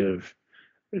kind of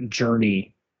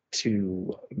journey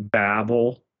to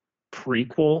Babel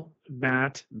prequel,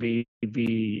 Matt?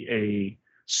 Maybe a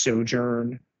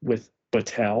sojourn with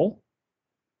Battelle?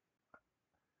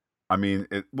 I mean,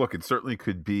 it certainly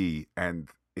could be, and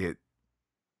it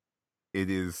it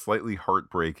is slightly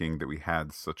heartbreaking that we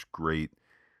had such great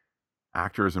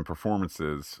actors and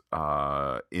performances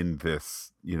in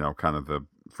this, kind of the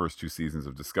first two seasons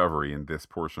of Discovery in this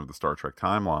portion of the Star Trek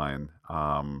timeline.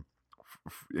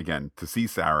 Again, to see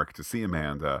Sarek, to see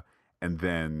Amanda, and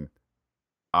then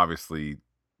obviously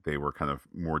they were kind of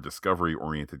more Discovery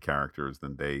oriented characters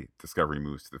than Discovery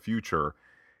moves to the future.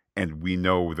 And we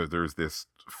know that there's this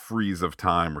freeze of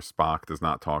time where Spock does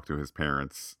not talk to his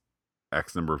parents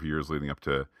X number of years leading up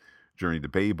to Journey to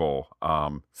Babel.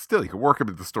 Still, you can work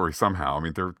into the story somehow. I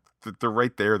mean, they're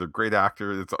right there. They're great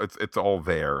actors. It's all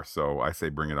there. So I say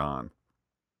bring it on.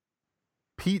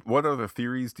 Pete, what other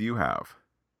theories do you have?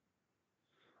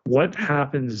 What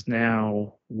happens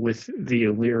now with the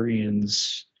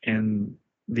Illyrians and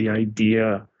the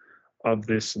idea of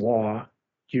this law?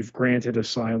 You've granted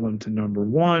asylum to number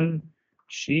one.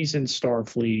 She's in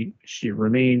Starfleet. She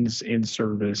remains in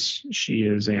service. She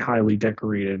is a highly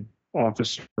decorated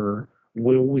officer.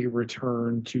 Will we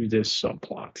return to this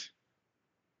subplot?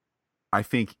 I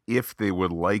think if they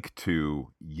would like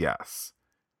to, yes.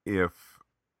 If,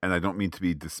 and I don't mean to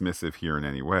be dismissive here in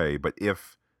any way, but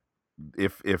if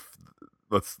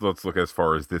let's look as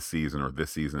far as this season or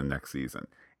this season and next season.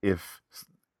 If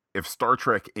if Star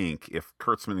Trek Inc., if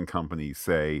Kurtzman and company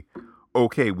say,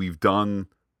 okay, we've done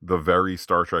the very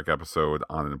Star Trek episode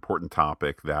on an important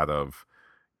topic, that of,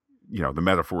 the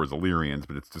metaphor is Illyrians,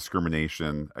 but it's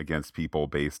discrimination against people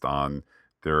based on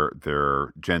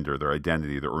their gender, their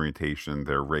identity, their orientation,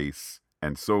 their race,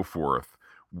 and so forth.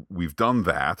 We've done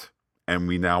that, and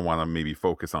we now want to maybe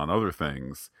focus on other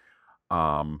things.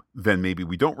 Then maybe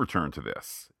we don't return to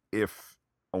this. If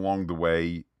along the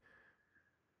way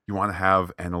you want to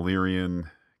have an Illyrian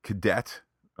cadet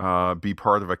be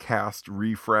part of a cast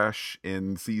refresh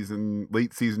in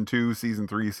late season 2, season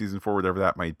 3, season 4, whatever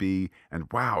that might be,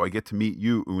 and wow, I get to meet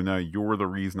you, Una. You're the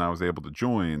reason I was able to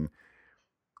join.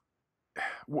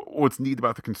 What's neat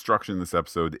about the construction in this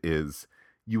episode is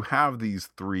you have these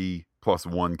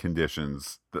 3+1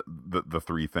 conditions, the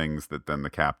three things that then the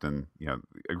captain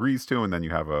agrees to, and then you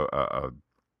have a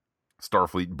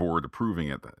Starfleet board approving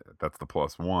it. That's the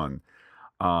 +1.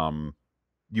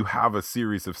 You have a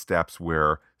series of steps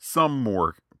where some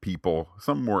more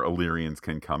Illyrians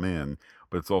can come in,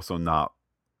 but it's also not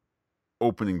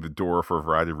opening the door for a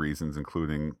variety of reasons,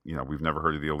 including, we've never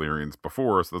heard of the Illyrians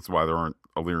before, so that's why there aren't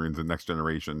Illyrians in Next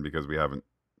Generation, because we haven't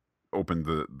opened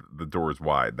the doors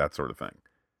wide, that sort of thing.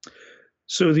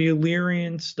 So the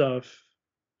Illyrian stuff,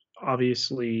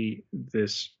 obviously,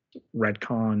 this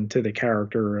retcon to the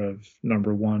character of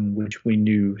number one, which we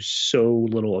knew so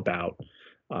little about,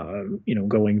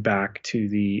 going back to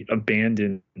the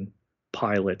abandoned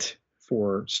pilot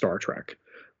for Star Trek.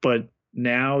 But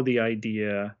now the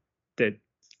idea that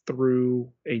through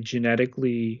a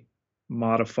genetically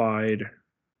modified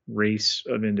race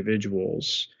of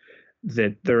individuals,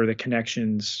 that there are the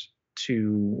connections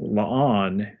to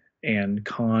La'an and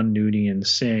Khan, Noonien,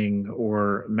 Singh,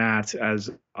 or Matt, as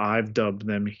I've dubbed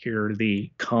them here,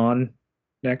 the Khan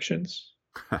connections.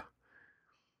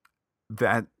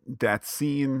 That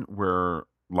scene where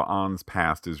La'an's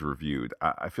past is reviewed,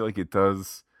 I feel like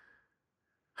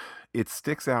it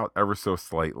sticks out ever so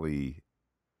slightly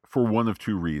for one of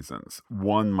two reasons.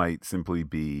 One might simply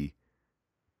be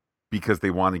because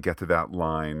they want to get to that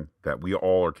line that we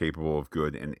all are capable of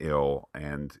good and ill,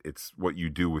 and it's what you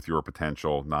do with your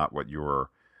potential, not what your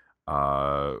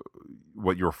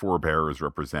forebears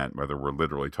represent, whether we're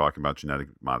literally talking about genetic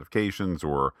modifications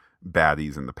or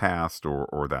baddies in the past,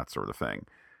 or that sort of thing.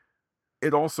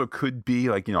 It also could be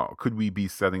like, could we be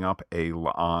setting up a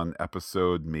La'an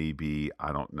episode, maybe,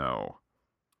 I don't know,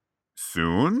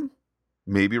 soon?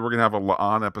 Maybe we're going to have a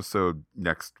La'an episode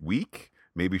next week.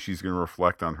 Maybe she's going to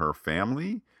reflect on her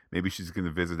family. Maybe she's going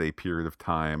to visit a period of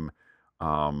time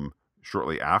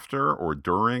shortly after or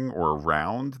during or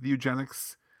around the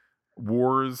eugenics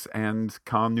wars and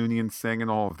Khan, Noonien, Singh,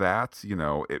 and all of that.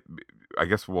 I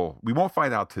guess we won't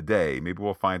find out today. Maybe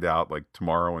we'll find out like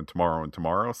tomorrow and tomorrow and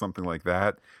tomorrow, something like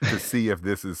that, to see if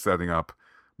this is setting up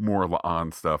more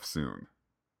La'an stuff soon.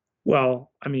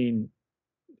 Well, I mean,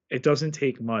 it doesn't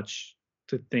take much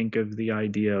to think of the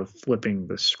idea of flipping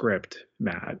the script,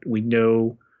 Matt. We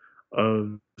know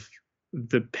of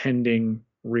the pending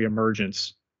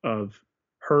reemergence of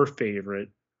her favorite,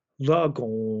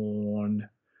 Lagon.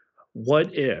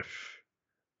 What if,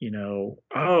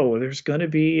 there's going to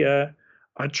be a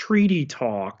treaty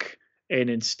talk, and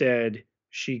instead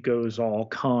she goes all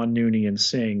Khan, Nooney, and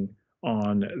Singh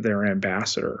on their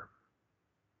ambassador?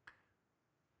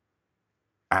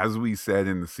 As we said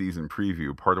in the season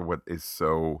preview, part of what is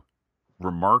so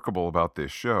remarkable about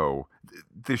this show,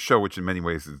 which in many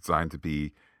ways is designed to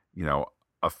be, you know,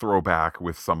 a throwback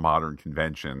with some modern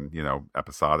convention, you know,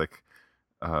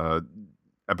 uh,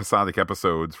 episodic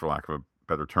episodes, for lack of a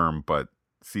better term, but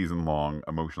season long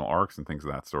emotional arcs and things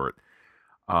of that sort.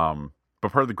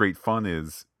 But part of the great fun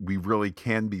is we really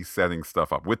can be setting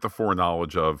stuff up with the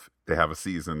foreknowledge of they have a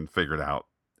season figured out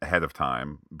ahead of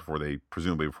time before they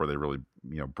really,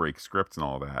 you know, break scripts and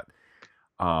all that.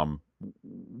 um,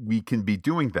 we can be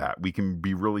doing that. We can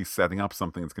be really setting up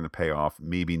something that's going to pay off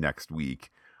maybe next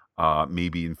week,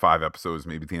 maybe in 5 episodes,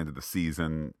 maybe at the end of the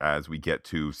season, as we get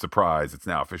to surprise. It's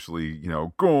now officially, you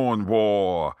know, gone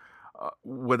war.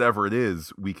 Whatever it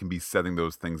is, we can be setting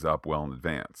those things up well in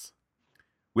advance.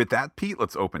 With that, Pete,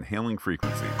 let's open Hailing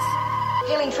Frequencies.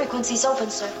 Hailing frequencies open,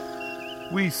 sir.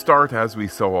 We start, as we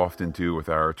so often do, with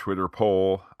our Twitter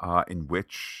poll, in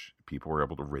which people were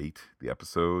able to rate the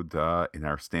episode in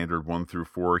our standard 1 through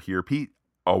 4 here. Pete,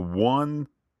 a 1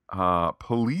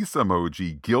 police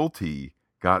emoji, guilty,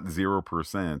 got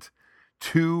 0%.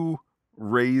 2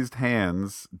 raised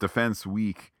hands, defense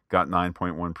weak, got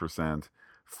 9.1%.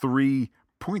 3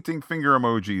 pointing finger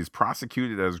emojis,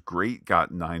 prosecuted as great,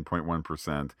 got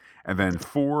 9.1%. And then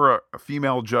 4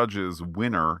 female judges,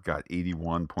 winner, got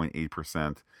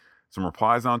 81.8%. Some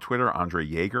replies on Twitter. Andre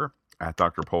Yeager at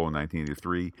Dr. Polo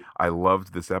 1983. I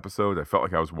loved this episode. I felt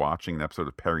like I was watching an episode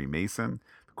of Perry Mason.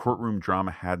 The courtroom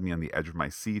drama had me on the edge of my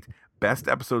seat. Best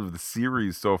episode of the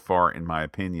series so far, in my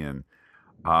opinion.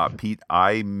 Pete,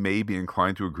 I may be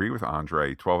inclined to agree with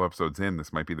Andre. 12 episodes in,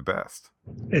 this might be the best.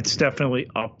 It's definitely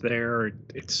up there.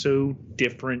 It's so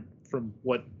different from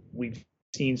what we've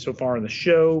seen so far in the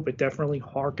show, but definitely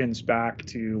harkens back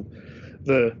to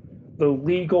the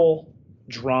legal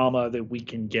drama that we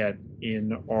can get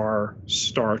in our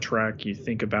Star Trek. You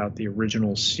think about the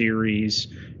original series,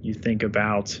 you think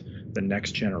about the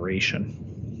Next Generation.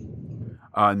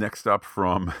 Next up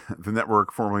from the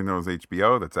network formerly known as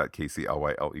HBO, that's at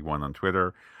KCLYLE1 on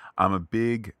Twitter. I'm a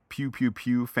big Pew Pew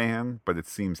Pew fan, but it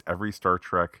seems every Star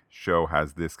Trek show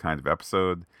has this kind of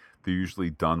episode. They're usually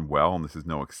done well, and this is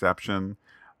no exception.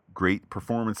 Great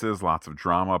performances, lots of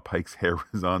drama. Pike's hair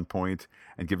was on point,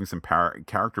 and giving some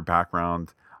character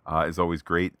background is always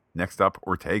great. Next up,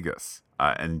 Ortegas.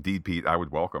 And indeed, Pete, I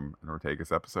would welcome an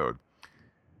Ortegas episode.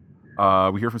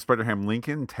 We hear from Spider-Ham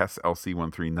Lincoln, Tess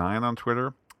LC139 on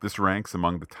Twitter. This ranks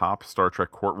among the top Star Trek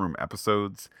courtroom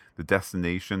episodes. The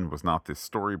destination was not this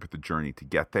story, but the journey to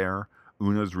get there.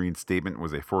 Una's reinstatement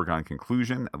was a foregone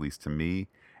conclusion, at least to me,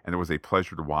 and it was a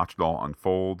pleasure to watch it all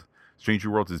unfold.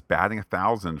 Stranger Worlds is batting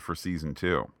 1,000 for season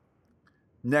 2.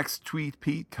 Next tweet,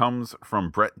 Pete, comes from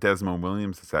Brett Desmo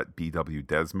Williams. It's at BW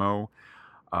Desmo.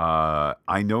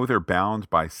 I know they're bound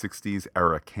by 60s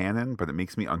era canon, but it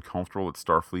makes me uncomfortable that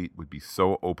Starfleet would be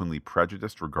so openly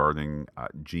prejudiced regarding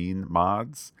gene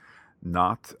mods.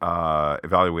 Not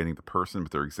evaluating the person,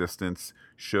 but their existence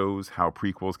shows how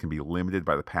prequels can be limited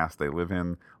by the past they live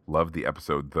in. Love the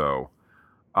episode, though.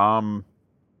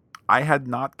 I had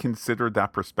not considered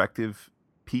that perspective,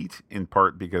 Pete, in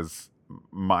part because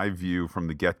my view from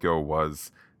the get-go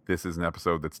was this is an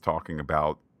episode that's talking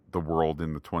about the world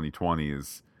in the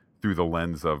 2020s through the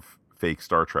lens of fake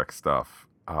Star Trek stuff,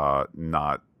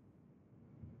 not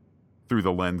through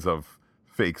the lens of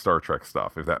fake Star Trek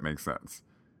stuff, if that makes sense.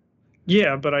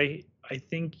 Yeah, but I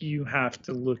think you have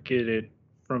to look at it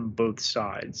from both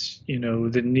sides. You know,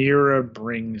 the Nira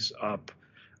brings up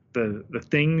the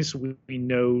things we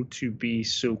know to be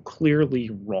so clearly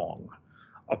wrong: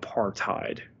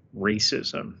 apartheid,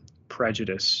 racism,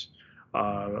 prejudice,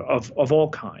 of all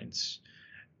kinds.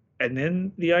 And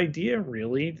then the idea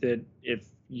really that if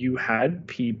you had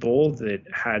people that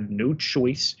had no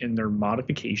choice in their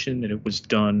modification, that it was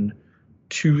done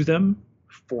to them,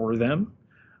 for them,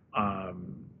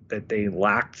 that they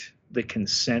lacked the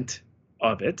consent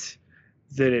of it,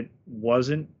 that it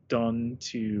wasn't done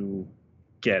to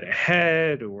get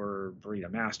ahead or breed a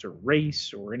master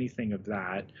race or anything of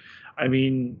that. I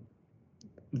mean,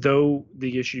 though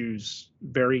the issue's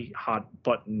very hot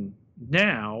button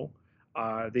now,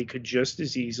 they could just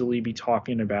as easily be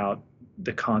talking about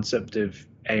the concept of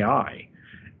AI,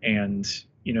 and,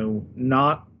 you know,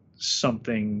 not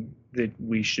something that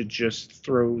we should just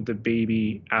throw the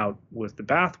baby out with the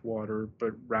bathwater,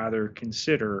 but rather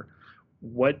consider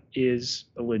what is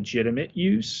a legitimate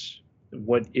use,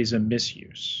 what is a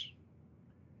misuse.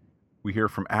 We hear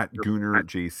from at Gooner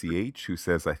JCH, who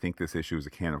says, I think this issue is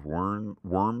a can of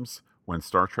worms. When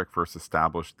Star Trek first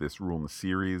established this rule in the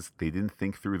series, they didn't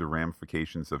think through the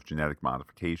ramifications of genetic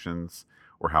modifications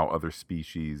or how other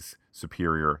species'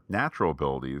 superior natural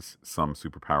abilities, some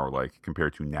superpower like,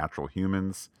 compared to natural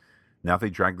humans. Now they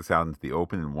dragged this out into the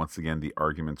open, and once again the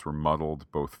arguments were muddled,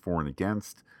 both for and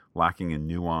against, lacking in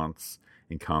nuance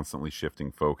and constantly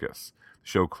shifting focus. The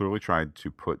show clearly tried to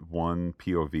put one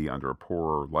POV under a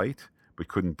poorer light, but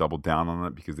couldn't double down on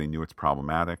it because they knew it's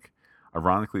problematic.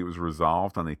 Ironically, it was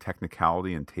resolved on a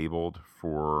technicality and tabled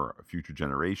for future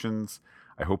generations.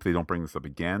 I hope they don't bring this up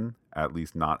again, at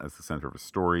least not as the center of a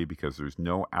story, because there's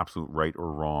no absolute right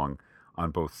or wrong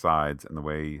on both sides, and the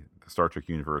way the Star Trek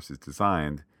universe is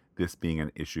designed, this being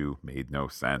an issue made no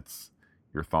sense.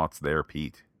 Your thoughts there,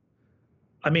 Pete?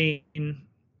 I mean,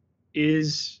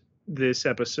 is this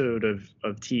episode of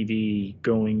TV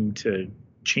going to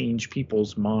change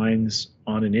people's minds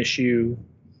on an issue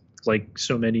like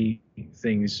so many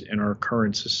things in our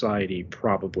current society?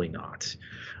 Probably not.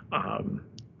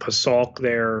 Pasalk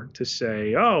there to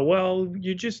say, oh, well,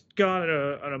 you just got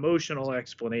an emotional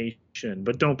explanation,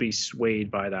 but don't be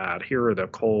swayed by that. Here are the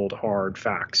cold, hard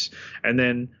facts. And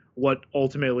then what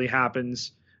ultimately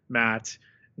happens, Matt,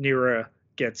 Nira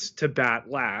gets to bat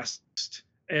last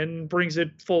and brings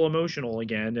it full emotional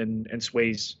again and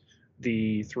sways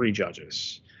the three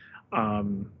judges.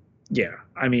 Yeah,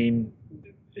 I mean,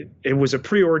 it was a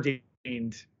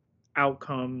preordained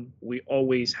outcome. We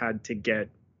always had to get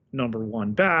number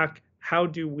one back. How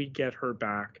do we get her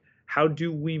back? How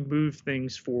do we move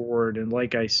things forward? And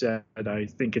like I said, I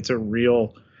think it's a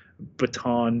real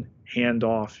baton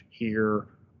handoff here.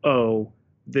 Oh,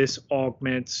 this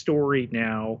augment story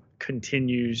now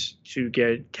continues to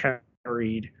get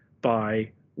carried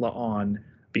by La'an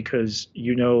because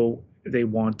they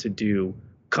want to do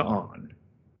Ka'an.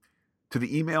 To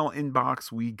the email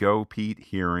inbox we go, Pete,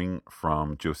 hearing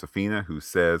from Josephina, who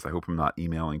says, I hope I'm not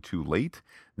emailing too late.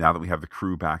 Now that we have the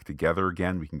crew back together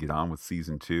again, we can get on with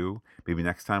season 2. Maybe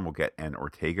next time we'll get an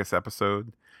Ortegas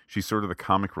episode. She's sort of the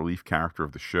comic relief character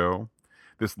of the show.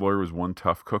 This lawyer was one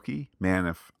tough cookie. Man,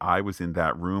 if I was in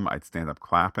that room, I'd stand up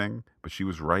clapping. But she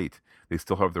was right. They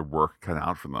still have their work cut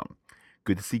out for them.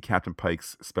 Good to see Captain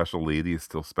Pike's special lady is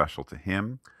still special to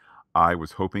him. I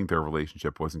was hoping their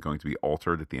relationship wasn't going to be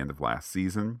altered at the end of last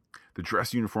season. The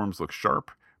dress uniforms look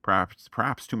sharp,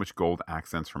 perhaps too much gold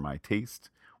accents for my taste.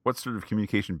 What sort of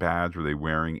communication badge were they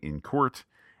wearing in court?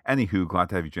 Anywho, glad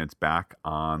to have you gents back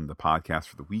on the podcast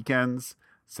for the weekends.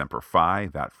 Semper Fi,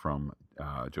 that from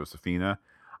Josephina.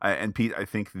 And Pete, I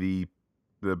think the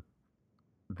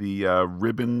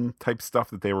ribbon type stuff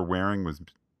that they were wearing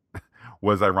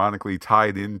was ironically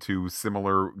tied into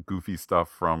similar goofy stuff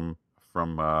from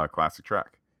Classic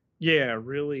Trek. Yeah,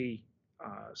 really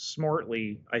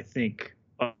smartly, I think,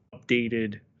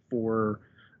 updated for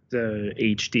the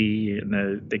HD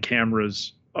and the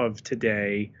cameras of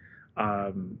today.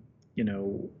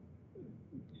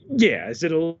 Yeah, is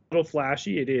it a little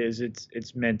flashy? It is.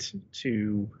 It's meant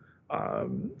to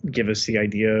give us the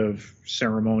idea of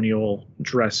ceremonial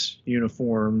dress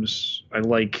uniforms. I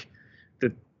like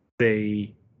that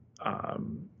they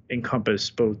encompass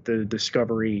both the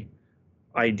Discovery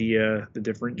idea, the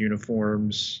different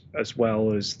uniforms, as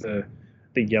well as the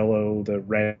yellow, the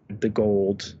red, the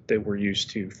gold that we're used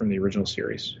to from the original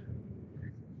series.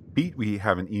 Pete, we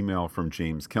have an email from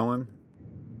James Killen.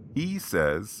 He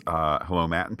says, hello,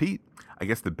 Matt and Pete. I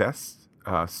guess the best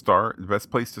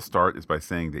place to start is by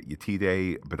saying that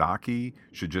Yetide Badaki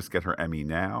should just get her Emmy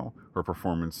now. Her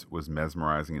performance was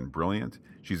mesmerizing and brilliant.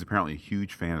 She's apparently a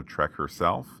huge fan of Trek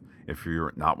herself. If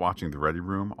you're not watching The Ready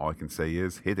Room, all I can say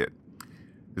is hit it.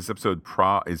 This episode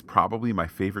is probably my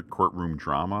favorite courtroom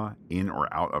drama in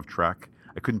or out of Trek.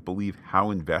 I couldn't believe how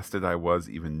invested I was,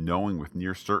 even knowing with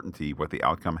near certainty what the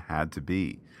outcome had to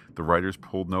be. The writers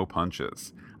pulled no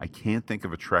punches. I can't think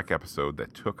of a Trek episode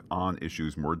that took on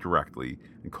issues more directly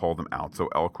and called them out so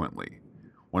eloquently.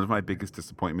 One of my biggest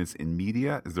disappointments in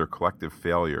media is their collective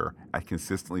failure at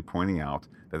consistently pointing out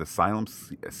that asylum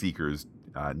seekers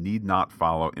need not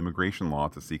follow immigration law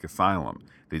to seek asylum.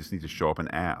 They just need to show up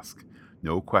and ask.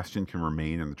 No question can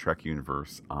remain in the Trek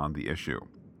universe on the issue.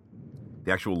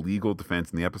 The actual legal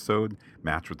defense in the episode,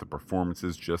 matched with the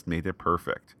performances, just made it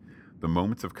perfect. The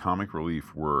moments of comic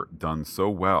relief were done so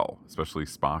well, especially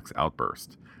Spock's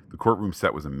outburst. The courtroom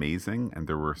set was amazing, and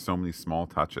there were so many small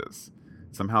touches.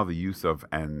 Somehow the use of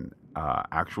an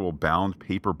actual bound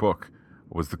paper book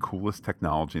was the coolest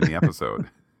technology in the episode.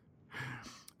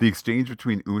 The exchange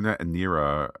between Una and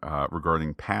Nira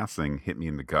regarding passing hit me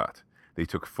in the gut. They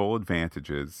took full advantage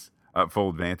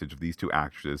of these two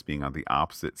actresses being on the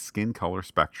opposite skin color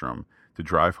spectrum to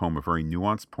drive home a very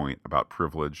nuanced point about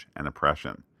privilege and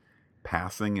oppression.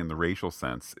 Passing in the racial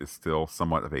sense is still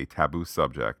somewhat of a taboo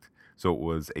subject, so it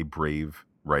was a brave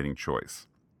writing choice.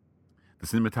 The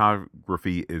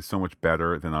cinematography is so much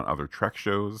better than on other Trek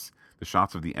shows. The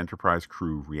shots of the Enterprise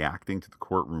crew reacting to the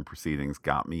courtroom proceedings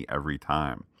got me every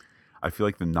time. I feel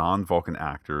like the non-Vulcan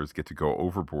actors get to go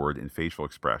overboard in facial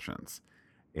expressions.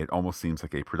 It almost seems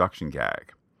like a production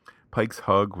gag. Pike's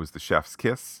hug was the chef's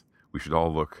kiss. We should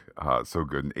all look so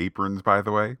good in aprons, by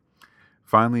the way.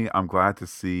 Finally, I'm glad to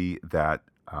see that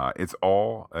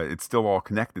it's still all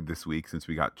connected this week, since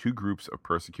we got two groups of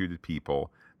persecuted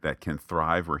people that can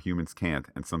thrive where humans can't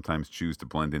and sometimes choose to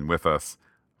blend in with us.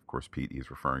 Of course, Pete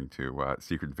is referring to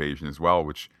Secret Invasion as well,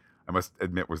 which I must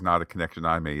admit was not a connection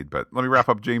I made. But let me wrap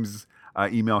up James'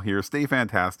 email here. Stay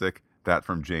fantastic. That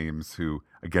from James, who,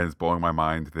 again, is blowing my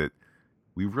mind that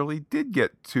we really did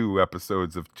get 2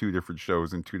 episodes of 2 different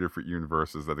shows in 2 different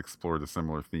universes that explored a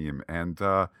similar theme. And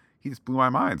he just blew my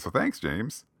mind. So thanks,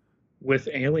 James. With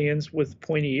aliens with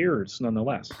pointy ears,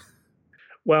 nonetheless.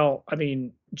 Well, I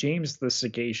mean, James the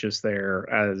Sagacious there,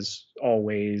 as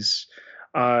always.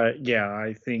 Yeah,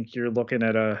 I think you're looking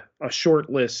at a short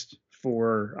list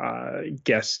for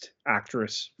guest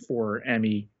actress for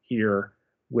Emmy here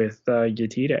with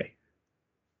Yetide.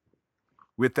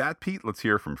 With that, Pete, let's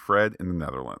hear from Fred in the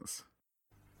Netherlands.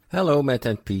 Hello, Matt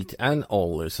and Pete, and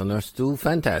all listeners to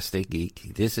Fantastic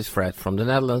Geek. This is Fred from the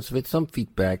Netherlands with some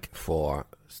feedback for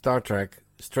Star Trek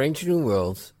Strange New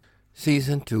Worlds,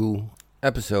 Season 2,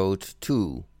 Episode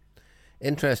 2.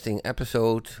 Interesting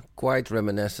episode, quite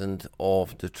reminiscent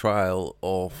of the trial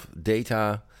of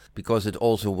Data, because it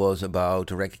also was about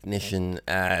recognition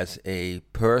as a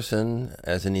person,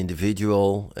 as an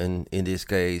individual, and in this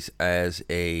case as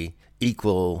a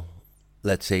equal,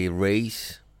 let's say,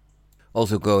 race.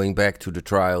 Also going back to the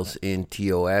trials in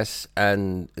TOS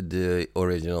and the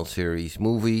original series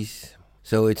movies.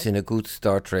 So it's in a good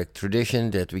Star Trek tradition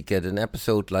that we get an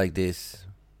episode like this.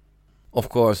 Of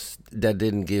course, that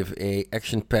didn't give a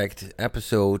action-packed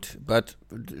episode, but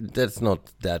that's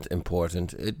not that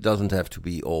important. It doesn't have to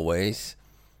be always.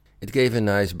 It gave a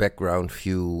nice background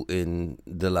view in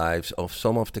the lives of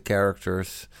some of the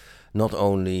characters. Not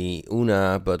only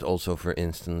Una, but also, for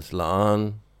instance,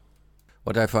 La'an.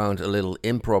 What I found a little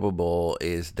improbable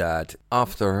is that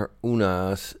after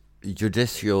Una's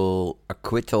judicial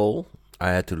acquittal,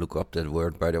 I had to look up that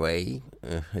word, by the way,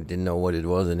 I didn't know what it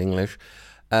was in English,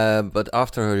 but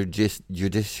after her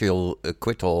judicial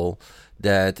acquittal,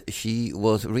 that she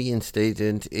was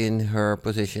reinstated in her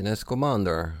position as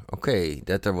commander. Okay,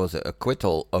 that there was an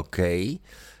acquittal, okay,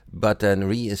 but then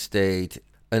reinstate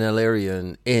an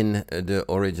Illyrian in the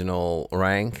original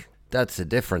rank, that's a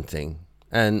different thing.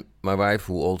 And my wife,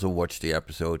 who also watched the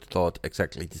episode, thought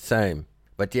exactly the same.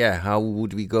 But yeah, how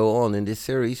would we go on in this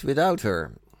series without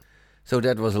her? So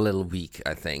that was a little weak,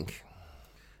 I think.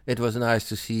 It was nice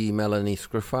to see Melanie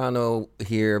Scrofano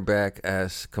here back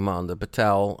as Commander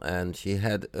Patel, and she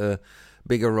had a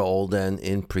bigger role than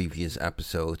in previous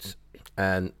episodes.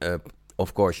 And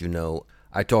of course, you know,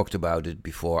 I talked about it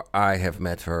before. I have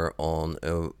met her on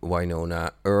a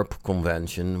Winona Earp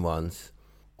convention once,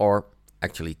 or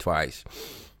actually twice.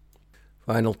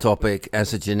 Final topic.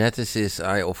 As a geneticist,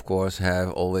 I of course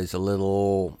have always a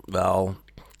little,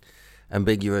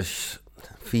 ambiguous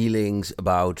feelings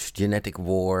about genetic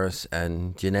wars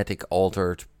and genetic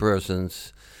altered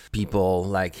persons, people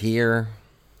like here.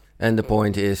 And the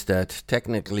point is that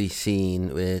technically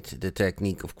seen with the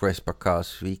technique of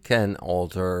CRISPR-Cas, we can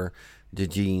alter the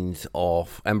genes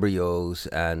of embryos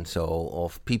and so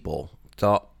of people.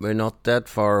 So we're not that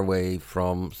far away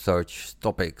from such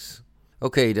topics.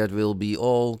 Okay, that will be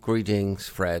all. Greetings,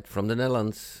 Fred from the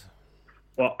Netherlands.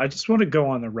 Well, I just want to go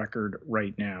on the record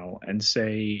right now and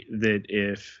say that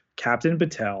if Captain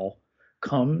Battelle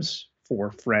comes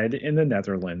for Fred in the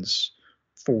Netherlands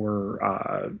for,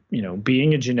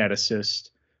 being a geneticist,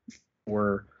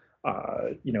 or,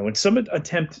 in some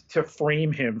attempt to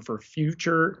frame him for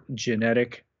future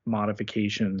genetic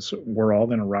modifications, we're all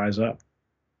going to rise up.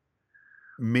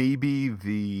 Maybe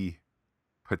the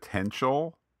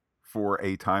potential for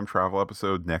a time travel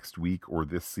episode next week or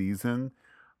this season.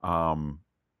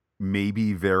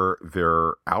 Maybe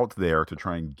they're out there to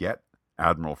try and get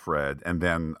Admiral Fred, and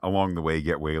then along the way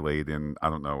get waylaid in, I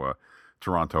don't know, a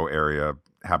Toronto area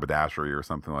haberdashery or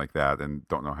something like that, and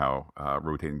don't know how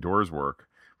revolving doors work.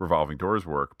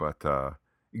 But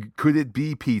could it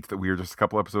be, Pete, that we are just a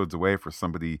couple episodes away for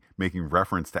somebody making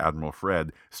reference to Admiral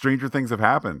Fred? Stranger things have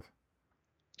happened.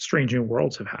 Strange New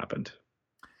Worlds have happened.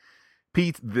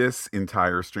 Pete, this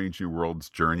entire Strange New Worlds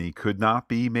journey could not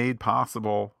be made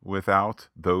possible without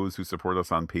those who support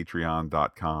us on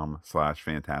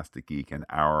patreon.com/fantasticgeek, and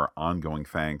our ongoing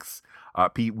thanks.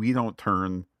 Pete, we don't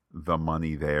turn the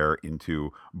money there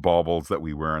into baubles that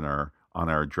we wear in our on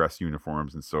our dress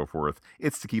uniforms and so forth.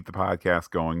 It's to keep the podcast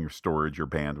going, your storage, your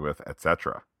bandwidth,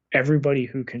 etc. Everybody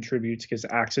who contributes gets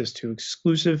access to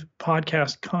exclusive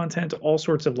podcast content, all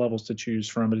sorts of levels to choose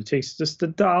from. But it takes just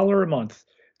 $1 a month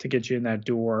to get you in that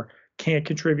door. Can't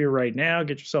contribute right now?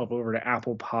 Get yourself over to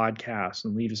Apple Podcasts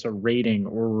and leave us a rating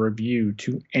or a review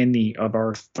to any of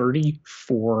our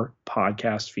 34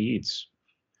 podcast feeds.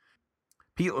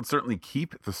 Pete, let's certainly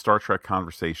keep the Star Trek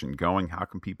conversation going. How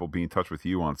can people be in touch with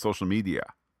you on social media?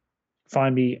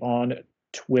 Find me on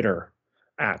Twitter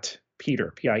at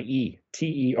Peter, Pieterj,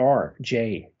 Ketelar,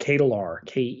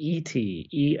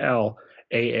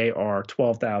 Ketelar,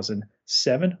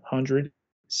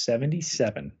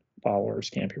 12,777 followers.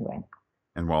 Can't be wrong.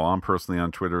 And while I'm personally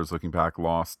on Twitter as Looking Back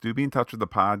Lost, do be in touch with the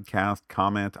podcast.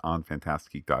 Comment on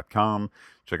fantasticgeek.com.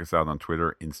 Check us out on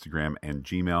Twitter, Instagram, and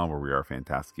Gmail, where we are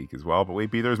Fantastic Geek as well. But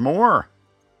wait, B, there's more.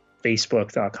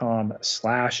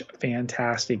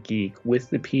 Facebook.com/Fantastic Geek with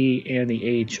the P and the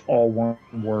H, all one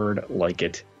word, like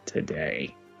it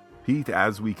today. Pete,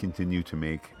 as we continue to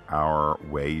make our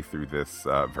way through this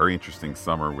very interesting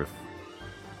summer with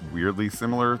weirdly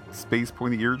similar space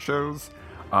pointy-eared shows,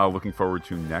 looking forward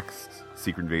to next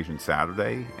Secret Invasion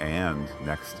Saturday and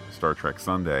next Star Trek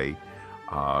Sunday.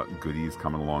 Goodies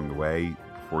coming along the way.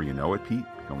 Before you know it, Pete,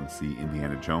 going to see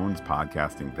Indiana Jones,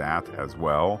 podcasting that as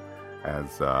well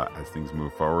as things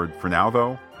move forward. For now,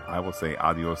 though, I will say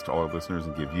adios to all our listeners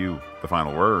and give you the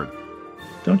final word.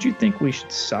 Don't you think we should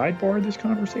sidebar this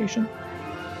conversation?